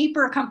not the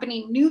paper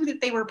company knew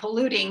that they were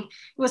polluting, it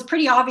was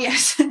pretty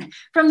obvious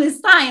from this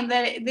sign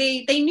that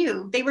they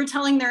knew. They were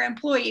telling their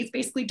employees,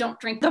 basically, don't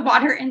drink the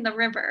water in the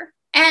river.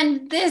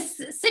 And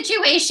this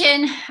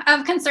situation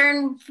of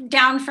concern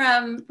down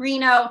from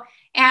Reno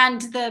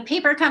and the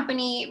paper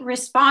company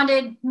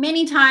responded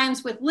many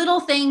times with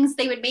little things.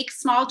 They would make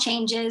small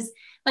changes,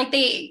 like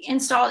they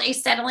installed a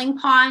settling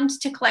pond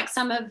to collect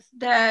some of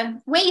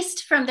the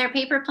waste from their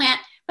paper plant.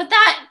 But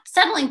that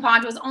settling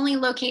pond was only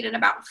located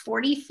about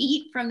 40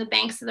 feet from the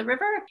banks of the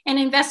river. And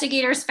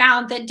investigators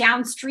found that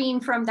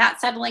downstream from that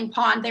settling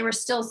pond, they were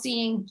still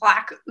seeing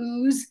black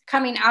ooze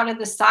coming out of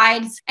the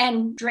sides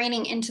and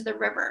draining into the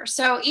river.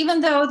 So even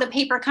though the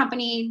paper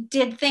company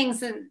did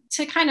things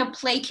to kind of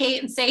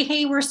placate and say,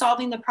 hey, we're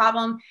solving the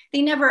problem,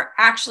 they never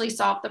actually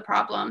solved the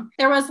problem.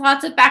 There was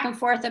lots of back and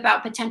forth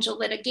about potential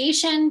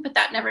litigation, but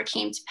that never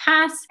came to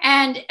pass.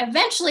 And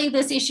eventually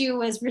this issue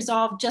was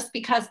resolved just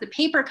because the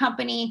paper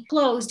company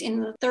closed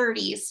in the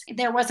 30s.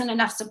 There wasn't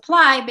enough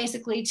supply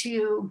basically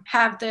to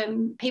have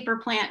the paper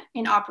plant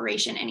in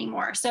operation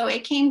anymore. So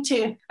it came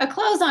to a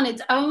close on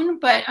its own,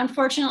 but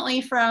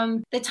unfortunately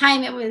from the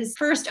time it was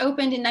first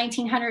opened in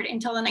 1900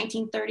 until the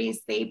 1930s,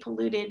 they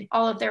polluted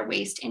all of their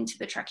waste into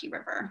the Truckee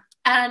River.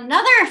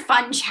 Another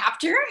fun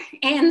chapter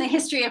in the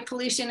history of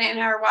pollution in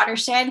our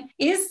watershed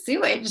is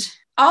sewage.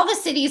 All the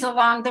cities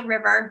along the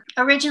river,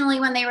 originally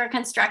when they were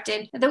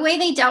constructed, the way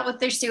they dealt with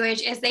their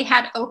sewage is they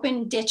had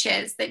open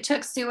ditches that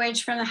took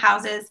sewage from the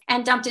houses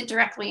and dumped it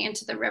directly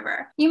into the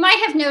river. You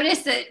might have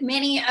noticed that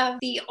many of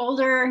the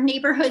older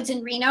neighborhoods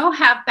in Reno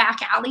have back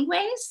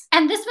alleyways.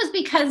 And this was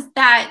because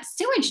that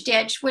sewage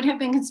ditch would have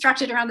been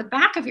constructed around the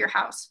back of your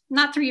house,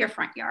 not through your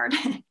front yard.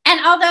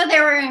 And although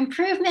there were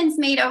improvements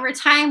made over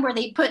time where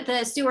they put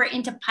the sewer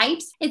into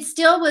pipes, it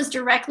still was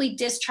directly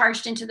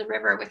discharged into the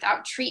river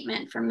without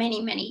treatment for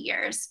many, many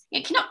years.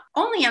 You can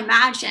only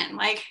imagine,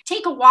 like,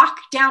 take a walk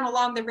down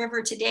along the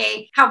river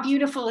today, how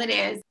beautiful it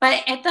is.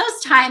 But at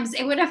those times,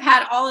 it would have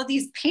had all of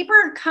these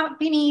paper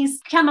companies'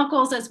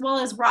 chemicals as well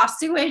as raw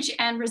sewage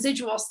and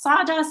residual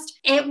sawdust.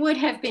 It would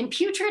have been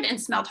putrid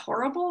and smelled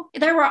horrible.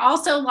 There were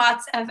also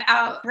lots of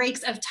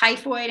outbreaks of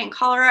typhoid and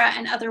cholera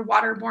and other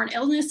waterborne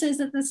illnesses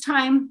at this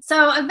time.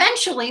 So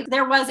eventually,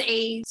 there was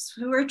a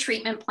sewer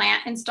treatment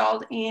plant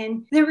installed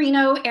in the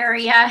Reno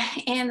area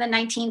in the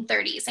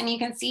 1930s. And you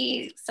can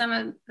see some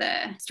of the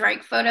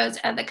historic photos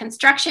of the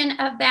construction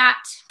of that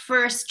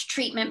first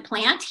treatment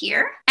plant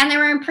here. And there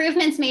were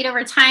improvements made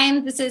over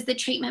time. This is the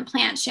treatment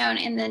plant shown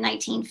in the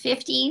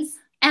 1950s.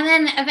 And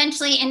then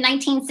eventually in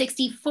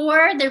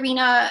 1964,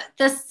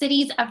 the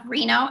cities of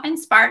Reno and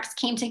Sparks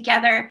came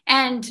together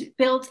and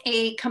built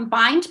a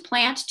combined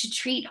plant to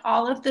treat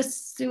all of the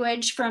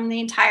sewage from the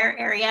entire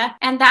area.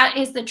 And that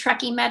is the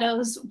Truckee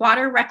Meadows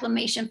Water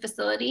Reclamation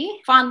Facility,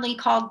 fondly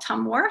called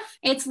Tum Wharf.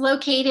 It's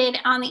located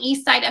on the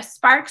east side of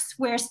Sparks,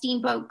 where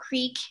Steamboat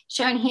Creek,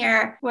 shown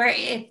here,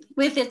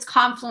 with its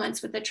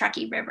confluence with the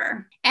Truckee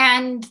River.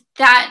 And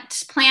that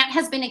plant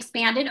has been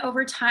expanded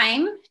over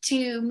time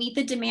to meet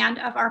the demand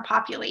of our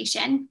population.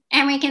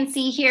 And we can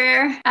see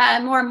here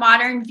a more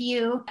modern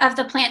view of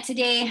the plant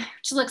today,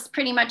 which looks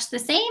pretty much the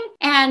same.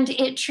 And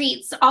it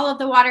treats all of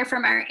the water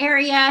from our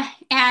area,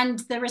 and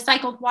the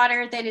recycled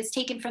water that is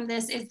taken from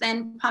this is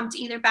then pumped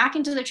either back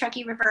into the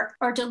Truckee River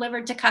or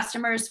delivered to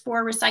customers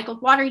for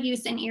recycled water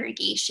use and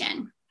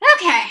irrigation.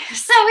 Okay,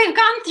 so we've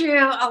gone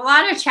through a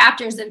lot of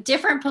chapters of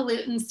different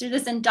pollutants through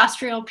this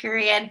industrial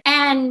period.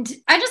 And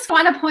I just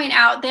want to point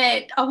out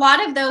that a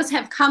lot of those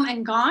have come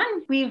and gone.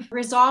 We've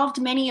resolved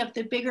many of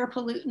the bigger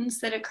pollutants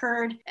that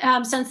occurred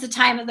since the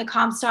time of the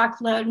Comstock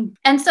load.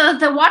 And so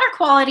the water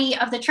quality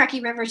of the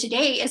Truckee River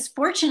today is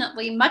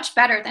fortunately much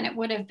better than it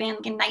would have been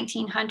in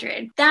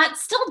 1900. That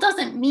still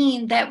doesn't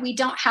mean that we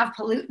don't have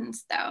pollutants,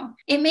 though.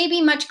 It may be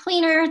much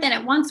cleaner than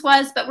it once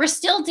was, but we're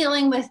still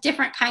dealing with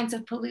different kinds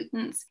of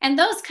pollutants. And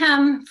those come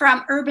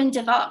from urban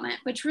development,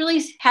 which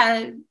really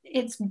had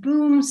its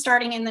boom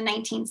starting in the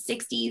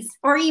 1960s,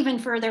 or even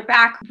further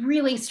back,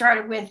 really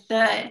started with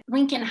the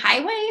Lincoln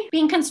Highway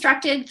being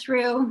constructed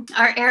through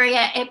our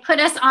area. It put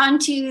us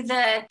onto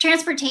the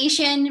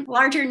transportation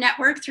larger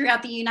network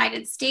throughout the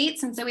United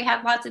States. And so we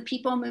had lots of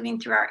people moving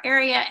through our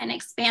area and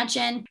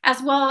expansion,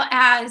 as well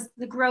as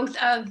the growth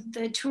of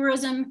the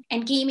tourism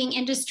and gaming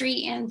industry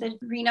in the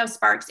Reno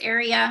Sparks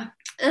area.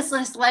 This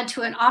has led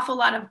to an awful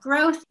lot of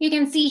growth. You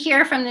can see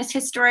here from this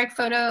historic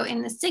photo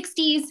in the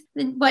 60s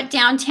what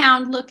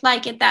downtown looked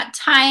like at that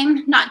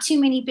time. Not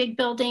too many big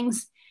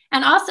buildings.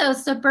 And also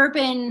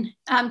suburban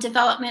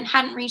development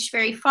hadn't reached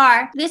very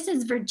far. This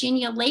is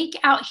Virginia Lake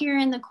out here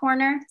in the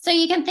corner. So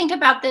you can think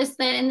about this,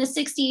 that in the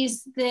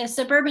 60s, the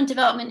suburban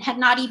development had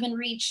not even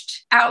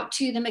reached out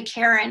to the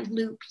McCarran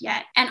Loop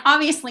yet. And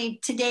obviously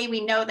today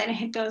we know that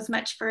it goes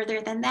much further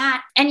than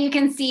that. And you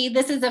can see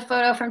this is a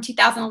photo from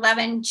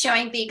 2011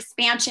 showing the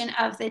expansion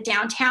of the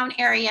downtown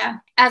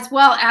area, as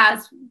well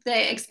as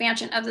the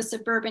expansion of the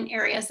suburban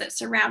areas that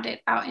surround it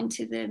out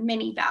into the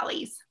many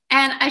valleys.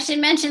 And I should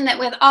mention that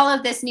with all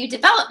of this new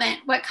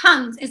development, what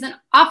comes is an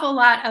awful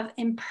lot of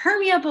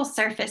impermeable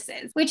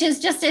surfaces, which is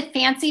just a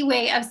fancy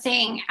way of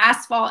saying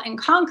asphalt and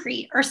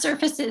concrete, or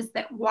surfaces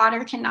that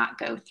water cannot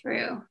go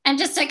through. And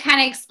just to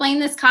kind of explain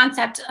this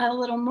concept a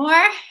little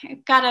more,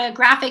 I've got a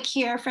graphic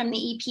here from the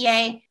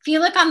EPA. If you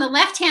look on the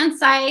left-hand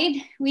side,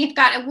 we've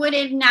got a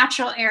wooded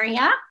natural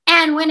area.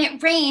 And when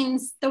it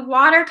rains, the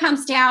water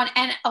comes down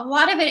and a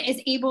lot of it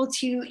is able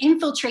to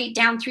infiltrate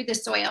down through the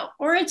soil,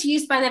 or it's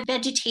used by the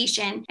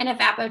vegetation and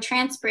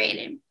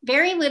evapotranspirated.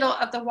 Very little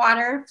of the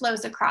water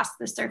flows across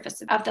the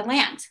surface of the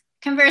land.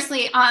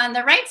 Conversely, on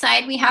the right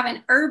side, we have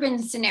an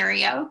urban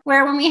scenario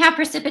where when we have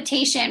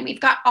precipitation, we've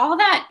got all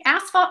that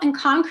asphalt and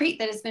concrete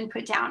that has been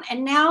put down.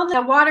 And now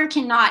the water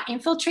cannot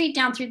infiltrate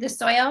down through the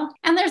soil.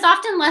 And there's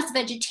often less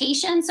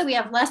vegetation, so we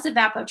have less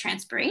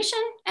evapotranspiration.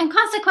 And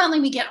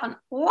consequently, we get a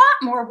lot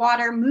more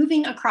water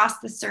moving across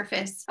the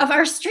surface of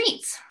our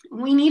streets.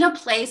 We need a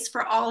place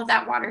for all of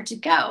that water to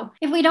go.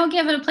 If we don't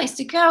give it a place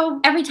to go,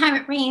 every time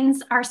it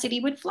rains, our city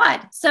would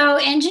flood. So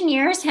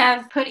engineers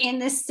have put in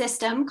this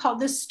system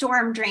called the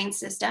storm drain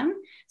system.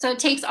 So it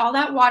takes all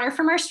that water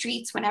from our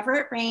streets whenever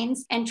it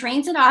rains and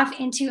drains it off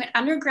into an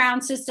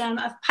underground system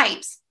of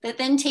pipes that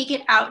then take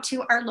it out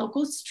to our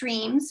local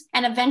streams,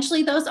 and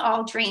eventually those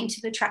all drain to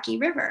the Truckee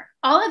River.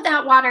 All of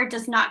that water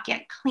does not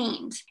get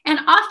cleaned. And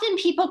often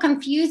people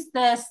confuse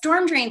the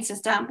storm drain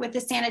system with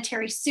the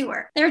sanitary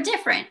sewer. They're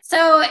different.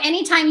 So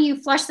anytime you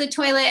flush the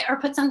toilet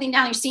or put something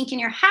down your sink in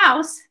your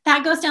house,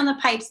 that goes down the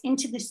pipes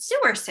into the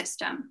sewer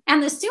system.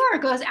 And the sewer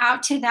goes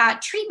out to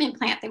that treatment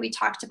plant that we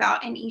talked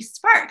about in East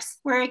Sparks,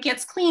 where it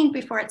gets cleaned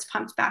before it's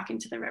pumped back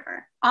into the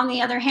river. On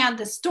the other hand,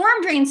 the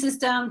storm drain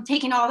system,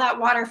 taking all that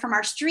water from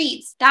our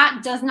streets,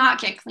 that does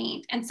not get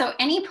cleaned. And so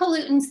any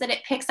pollutants that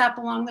it picks up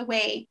along the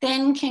way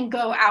then can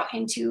go out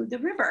into the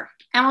river.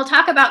 And we'll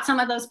talk about some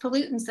of those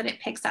pollutants that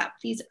it picks up,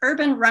 these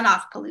urban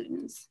runoff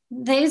pollutants.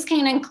 These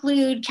can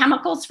include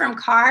chemicals from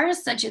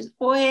cars, such as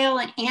oil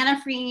and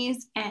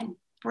antifreeze and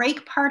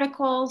brake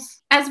particles,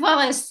 as well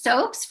as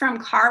soaps from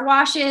car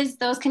washes.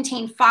 Those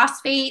contain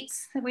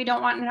phosphates that we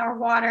don't want in our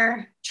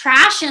water.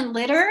 Trash and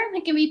litter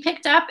that can be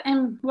picked up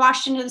and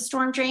washed into the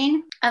storm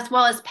drain, as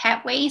well as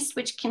pet waste,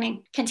 which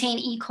can contain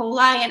E.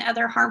 coli and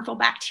other harmful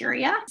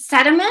bacteria.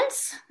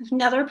 Sediments,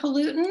 another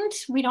pollutant.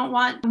 We don't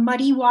want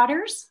muddy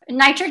waters.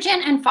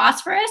 Nitrogen and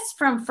phosphorus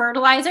from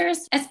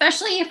fertilizers,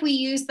 especially if we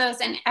use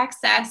those in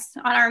excess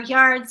on our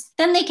yards,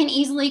 then they can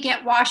easily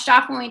get washed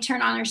off when we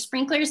turn on our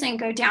sprinklers and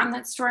go down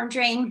that storm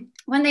drain.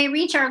 When they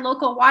reach our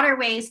local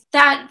waterways,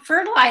 that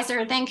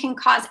fertilizer then can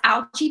cause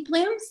algae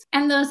blooms,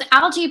 and those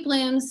algae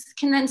blooms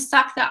can then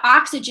suck the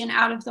oxygen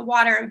out of the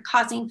water,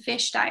 causing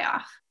fish die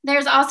off.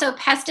 There's also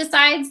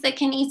pesticides that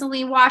can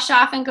easily wash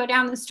off and go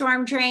down the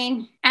storm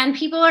drain. And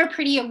people are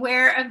pretty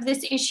aware of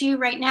this issue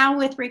right now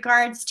with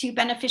regards to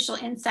beneficial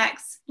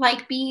insects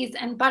like bees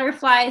and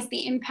butterflies,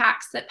 the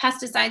impacts that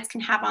pesticides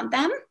can have on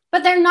them.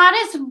 But they're not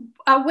as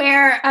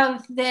aware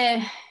of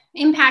the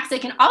impacts they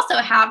can also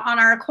have on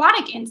our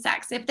aquatic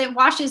insects. If it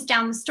washes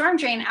down the storm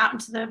drain out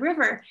into the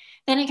river,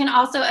 then it can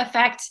also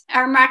affect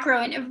our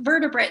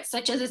macroinvertebrates,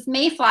 such as this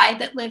mayfly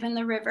that live in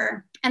the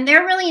river. And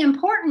they're really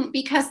important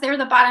because they're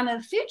the bottom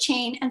of the food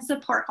chain and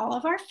support all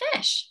of our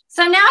fish.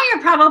 So now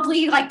you're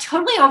probably like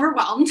totally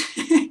overwhelmed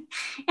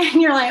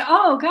and you're like,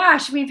 oh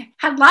gosh, we've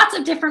had lots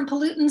of different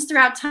pollutants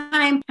throughout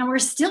time and we're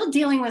still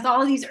dealing with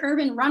all of these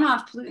urban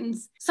runoff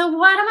pollutants. So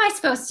what am I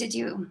supposed to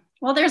do?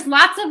 Well, there's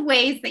lots of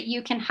ways that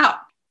you can help.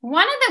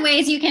 One of the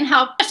ways you can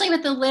help, especially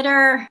with the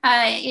litter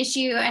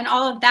issue and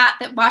all of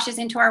that washes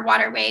into our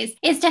waterways,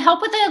 is to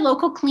help with a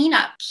local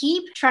cleanup.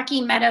 Keep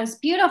Truckee Meadows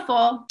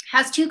Beautiful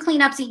has 2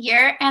 cleanups a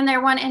year, and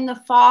their one in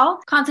the fall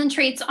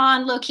concentrates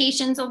on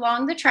locations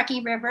along the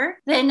Truckee River.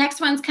 The next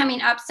one's coming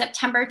up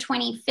September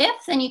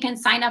 25th, and you can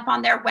sign up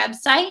on their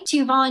website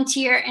to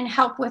volunteer and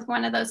help with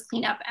one of those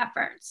cleanup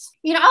efforts.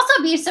 You'd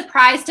also be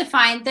surprised to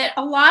find that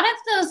a lot of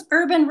those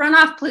urban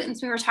runoff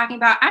pollutants we were talking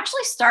about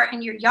actually start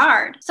in your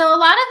yard. So a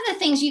lot of the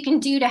things you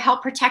can do to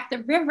help protect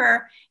the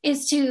river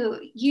is to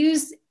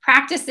use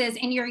practices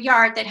in your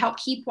yard that help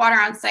keep water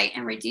on site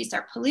and reduce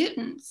our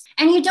pollutants.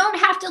 And you don't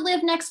have to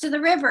live next to the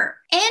river.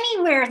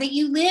 Anywhere that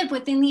you live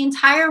within the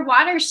entire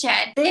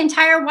watershed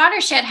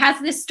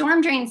has this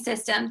storm drain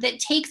system that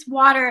takes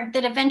water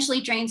that eventually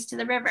drains to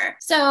the river.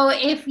 So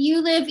if you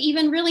live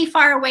even really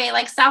far away,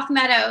 like South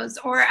Meadows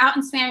or out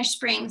in Spanish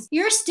Springs,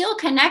 you're still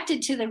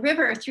connected to the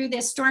river through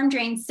this storm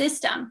drain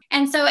system.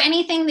 And so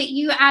anything that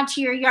you add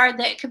to your yard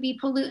that could be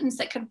pollutants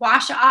that could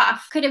wash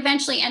off could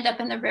eventually end up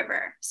in the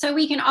river. So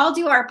we can all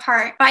do our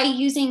part by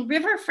using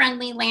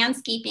river-friendly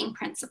landscaping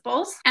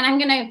principles. And I'm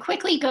going to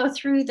quickly go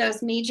through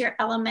those major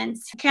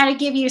elements, kind of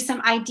give you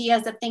some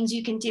ideas of things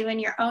you can do in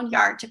your own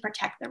yard to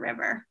protect the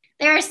river.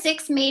 There are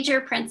 6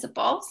 major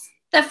principles.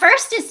 The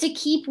first is to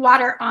keep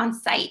water on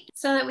site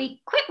so that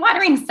we quit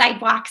watering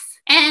sidewalks.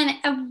 And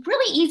a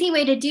really easy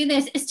way to do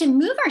this is to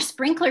move our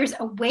sprinklers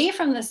away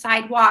from the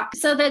sidewalk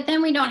so that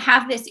then we don't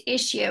have this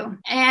issue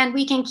and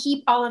we can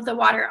keep all of the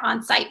water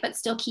on site but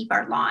still keep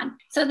our lawn.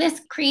 So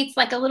this creates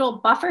like a little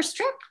buffer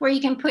strip where you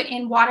can put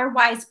in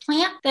water-wise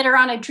plants that are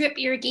on a drip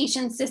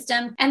irrigation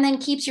system and then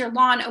keeps your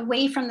lawn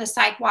away from the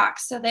sidewalk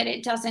so that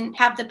it doesn't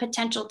have the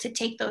potential to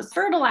take those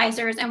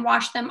fertilizers and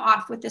wash them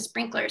off with the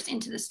sprinklers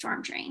into the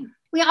storm drain.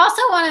 We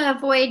also want to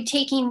avoid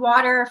taking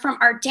water from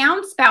our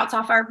downspouts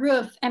off our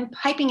roof and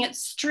piping it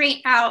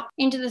straight out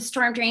into the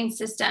storm drain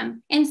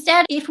system.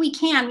 Instead, if we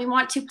can, we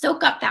want to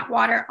soak up that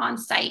water on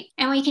site.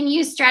 And we can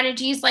use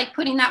strategies like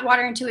putting that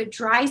water into a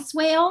dry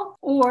swale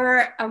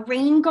or a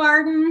rain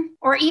garden,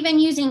 or even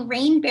using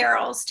rain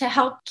barrels to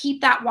help keep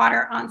that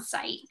water on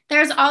site.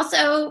 There's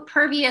also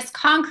pervious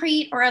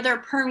concrete or other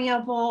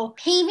permeable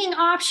paving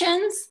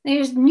options.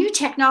 There's new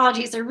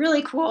technologies that are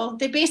really cool.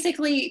 They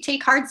basically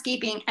take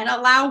hardscaping and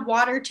allow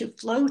water to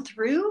flow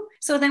through.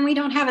 So then we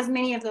don't have as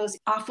many of those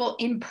awful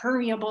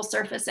impermeable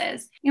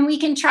surfaces. And we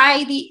can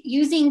try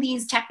using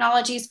these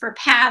technologies for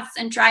paths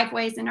and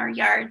driveways in our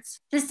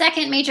yards. The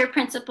second major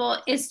principle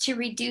is to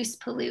reduce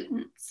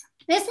pollutants.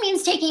 This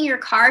means taking your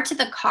car to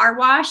the car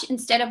wash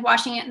instead of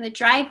washing it in the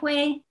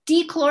driveway,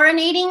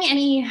 dechlorinating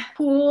any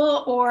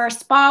pool or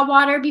spa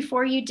water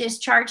before you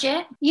discharge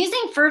it,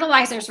 using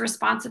fertilizers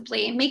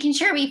responsibly, making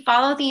sure we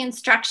follow the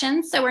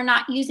instructions so we're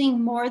not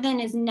using more than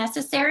is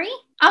necessary.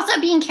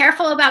 Also being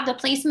careful about the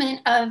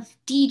placement of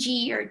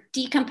DG or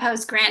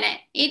decomposed granite.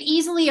 It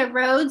easily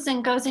erodes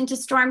and goes into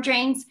storm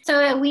drains,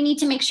 so we need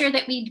to make sure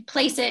that we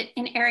place it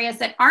in areas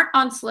that aren't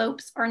on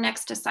slopes or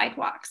next to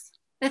sidewalks.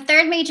 The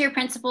third major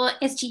principle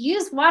is to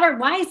use water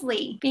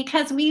wisely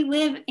because we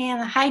live in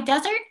a high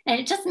desert and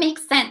it just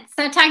makes sense.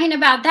 So talking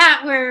about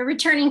that, we're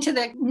returning to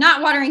the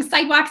not watering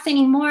sidewalks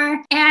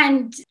anymore.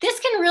 And this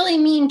can really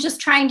mean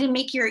just trying to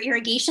make your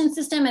irrigation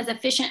system as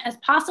efficient as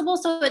possible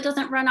so it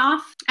doesn't run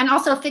off, and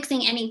also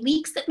fixing any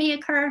leaks that may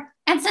occur.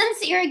 And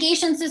since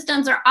irrigation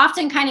systems are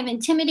often kind of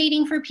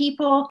intimidating for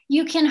people,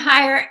 you can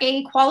hire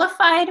a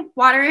qualified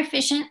water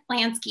efficient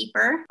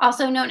landscaper,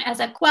 also known as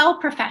a Quell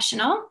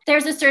professional.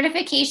 There's a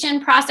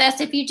certification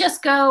process. If you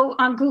just go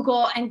on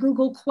Google and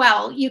Google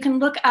Quell, you can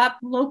look up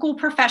local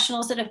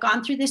professionals that have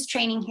gone through this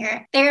training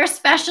here. They're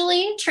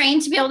specially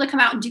trained to be able to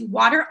come out and do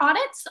water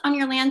audits on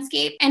your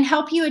landscape and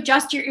help you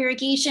adjust your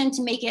irrigation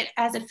to make it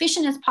as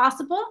efficient as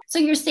possible so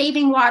you're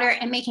saving water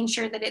and making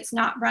sure that it's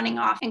not running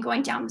off and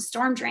going down the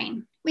storm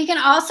drain. We can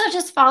also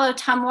just follow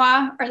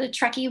TUMWA, or the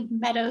Truckee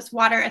Meadows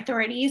Water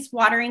Authority's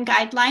watering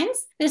guidelines.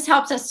 This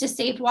helps us to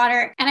save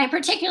water. And I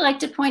particularly like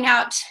to point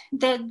out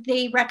that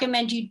they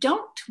recommend you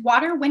don't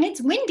water when it's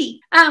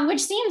windy,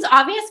 which seems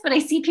obvious, but I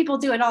see people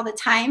do it all the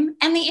time.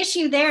 And the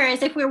issue there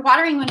is if we're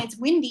watering when it's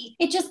windy,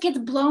 it just gets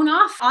blown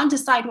off onto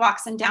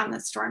sidewalks and down the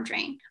storm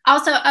drain.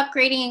 Also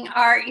upgrading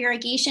our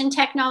irrigation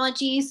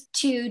technologies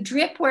to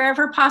drip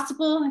wherever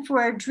possible. If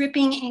we're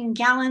dripping in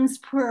gallons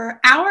per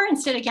hour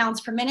instead of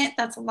gallons per minute,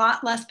 that's a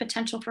lot less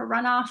potential for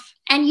runoff.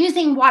 And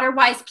using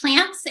water-wise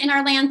plants in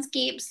our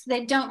landscapes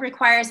that don't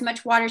require as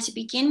much water to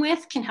begin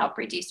with can help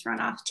reduce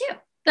runoff too.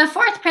 The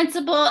fourth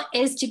principle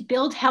is to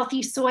build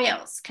healthy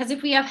soils, because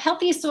if we have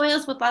healthy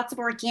soils with lots of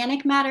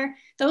organic matter,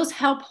 those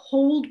help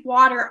hold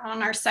water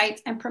on our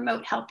sites and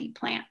promote healthy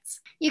plants.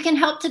 You can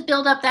help to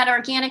build up that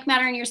organic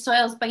matter in your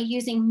soils by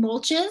using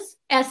mulches,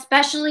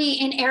 especially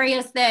in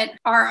areas that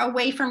are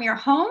away from your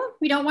home.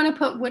 We don't want to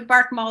put wood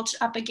bark mulch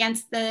up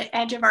against the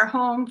edge of our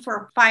home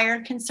for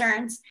fire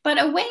concerns,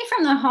 but away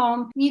from the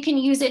home, you can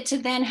use it to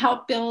then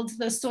help build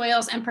the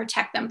soils and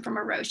protect them from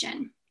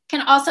erosion.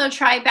 Can also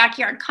try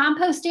backyard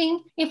composting.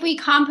 If we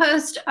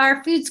compost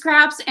our food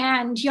scraps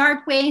and yard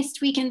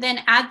waste, we can then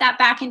add that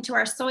back into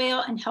our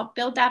soil and help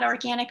build that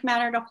organic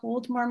matter to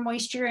hold more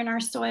moisture in our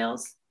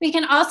soils. We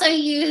can also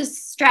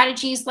use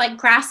strategies like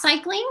grass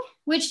cycling,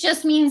 which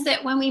just means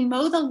that when we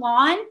mow the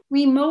lawn,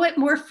 we mow it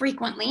more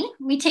frequently.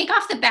 We take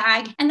off the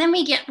bag, and then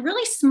we get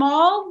really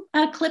small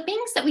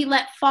clippings that we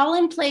let fall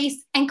in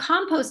place and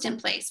compost in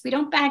place. We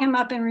don't bag them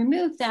up and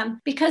remove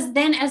them, because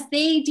then as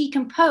they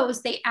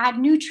decompose, they add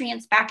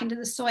nutrients back into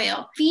the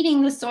soil,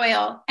 feeding the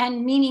soil,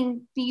 and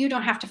meaning you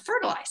don't have to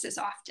fertilize as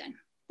often.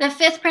 The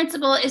fifth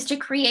principle is to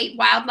create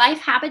wildlife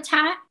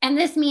habitat, and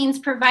this means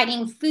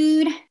providing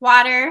food,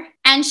 water,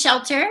 and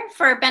shelter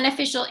for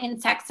beneficial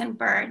insects and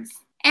birds.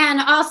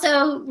 And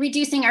also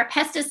reducing our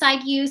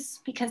pesticide use,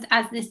 because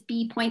as this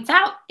bee points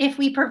out, if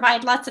we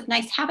provide lots of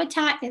nice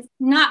habitat, it's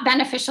not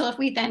beneficial if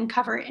we then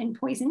cover it in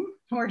poison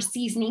or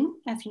seasoning,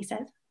 as he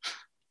says.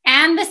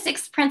 And the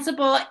sixth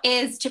principle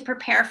is to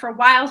prepare for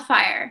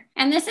wildfire.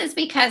 And this is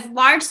because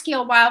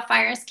large-scale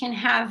wildfires can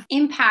have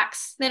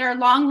impacts that are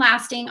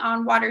long-lasting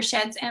on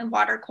watersheds and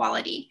water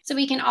quality. So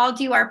we can all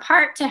do our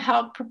part to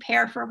help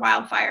prepare for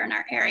wildfire in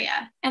our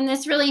area. And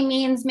this really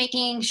means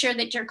making sure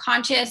that you're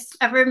conscious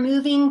of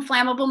removing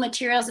flammable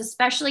materials,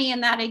 especially in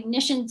that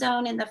ignition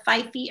zone in the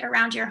 5 feet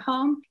around your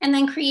home, and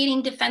then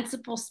creating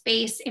defensible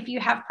space if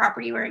you have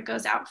property where it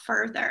goes out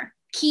further.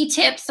 Key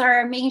tips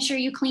are making sure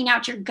you clean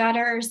out your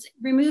gutters,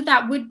 remove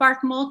that wood bark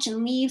mulch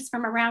and leaves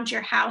from around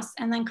your house,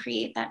 and then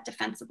create that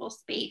defensible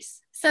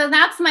space. So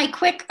that's my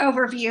quick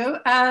overview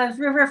of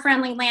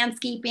river-friendly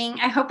landscaping.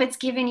 I hope it's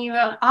given you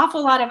an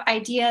awful lot of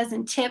ideas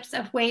and tips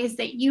of ways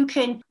that you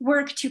can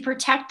work to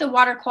protect the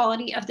water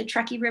quality of the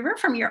Truckee River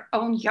from your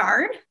own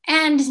yard.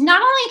 And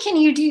not only can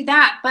you do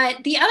that,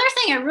 but the other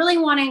thing I really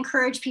want to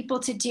encourage people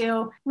to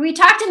do, we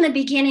talked in the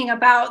beginning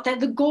about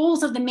the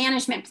goals of the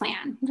management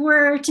plan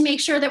were to make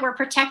sure that we're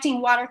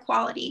protecting water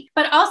quality,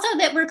 but also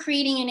that we're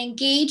creating an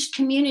engaged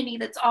community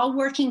that's all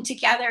working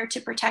together to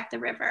protect the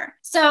river.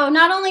 So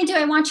not only do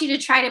I want you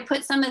to try to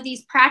put some of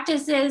these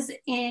practices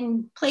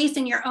in place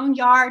in your own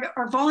yard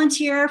or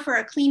volunteer for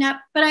a cleanup,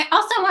 but I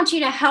also want you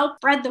to help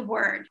spread the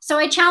word. So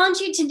I challenge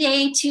you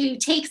today to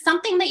take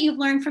something that you've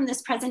learned from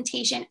this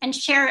presentation and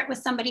share it with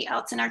somebody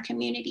else in our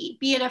community,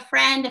 be it a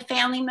friend, a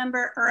family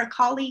member, or a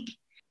colleague.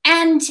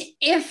 And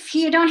if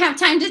you don't have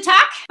time to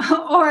talk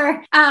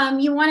or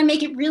you want to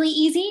make it really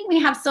easy, we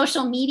have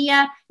social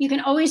media. You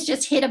can always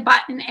just hit a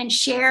button and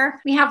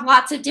share. We have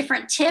lots of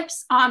different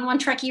tips on One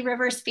Truckee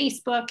River's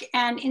Facebook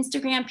and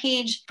Instagram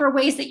page for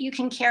ways that you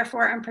can care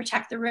for and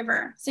protect the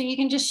river. So you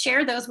can just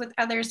share those with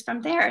others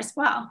from there as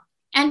well.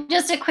 And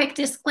just a quick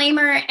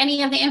disclaimer,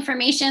 any of the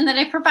information that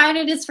I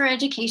provided is for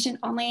education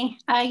only.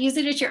 Use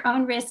it at your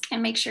own risk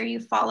and make sure you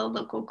follow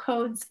local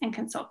codes and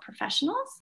consult professionals.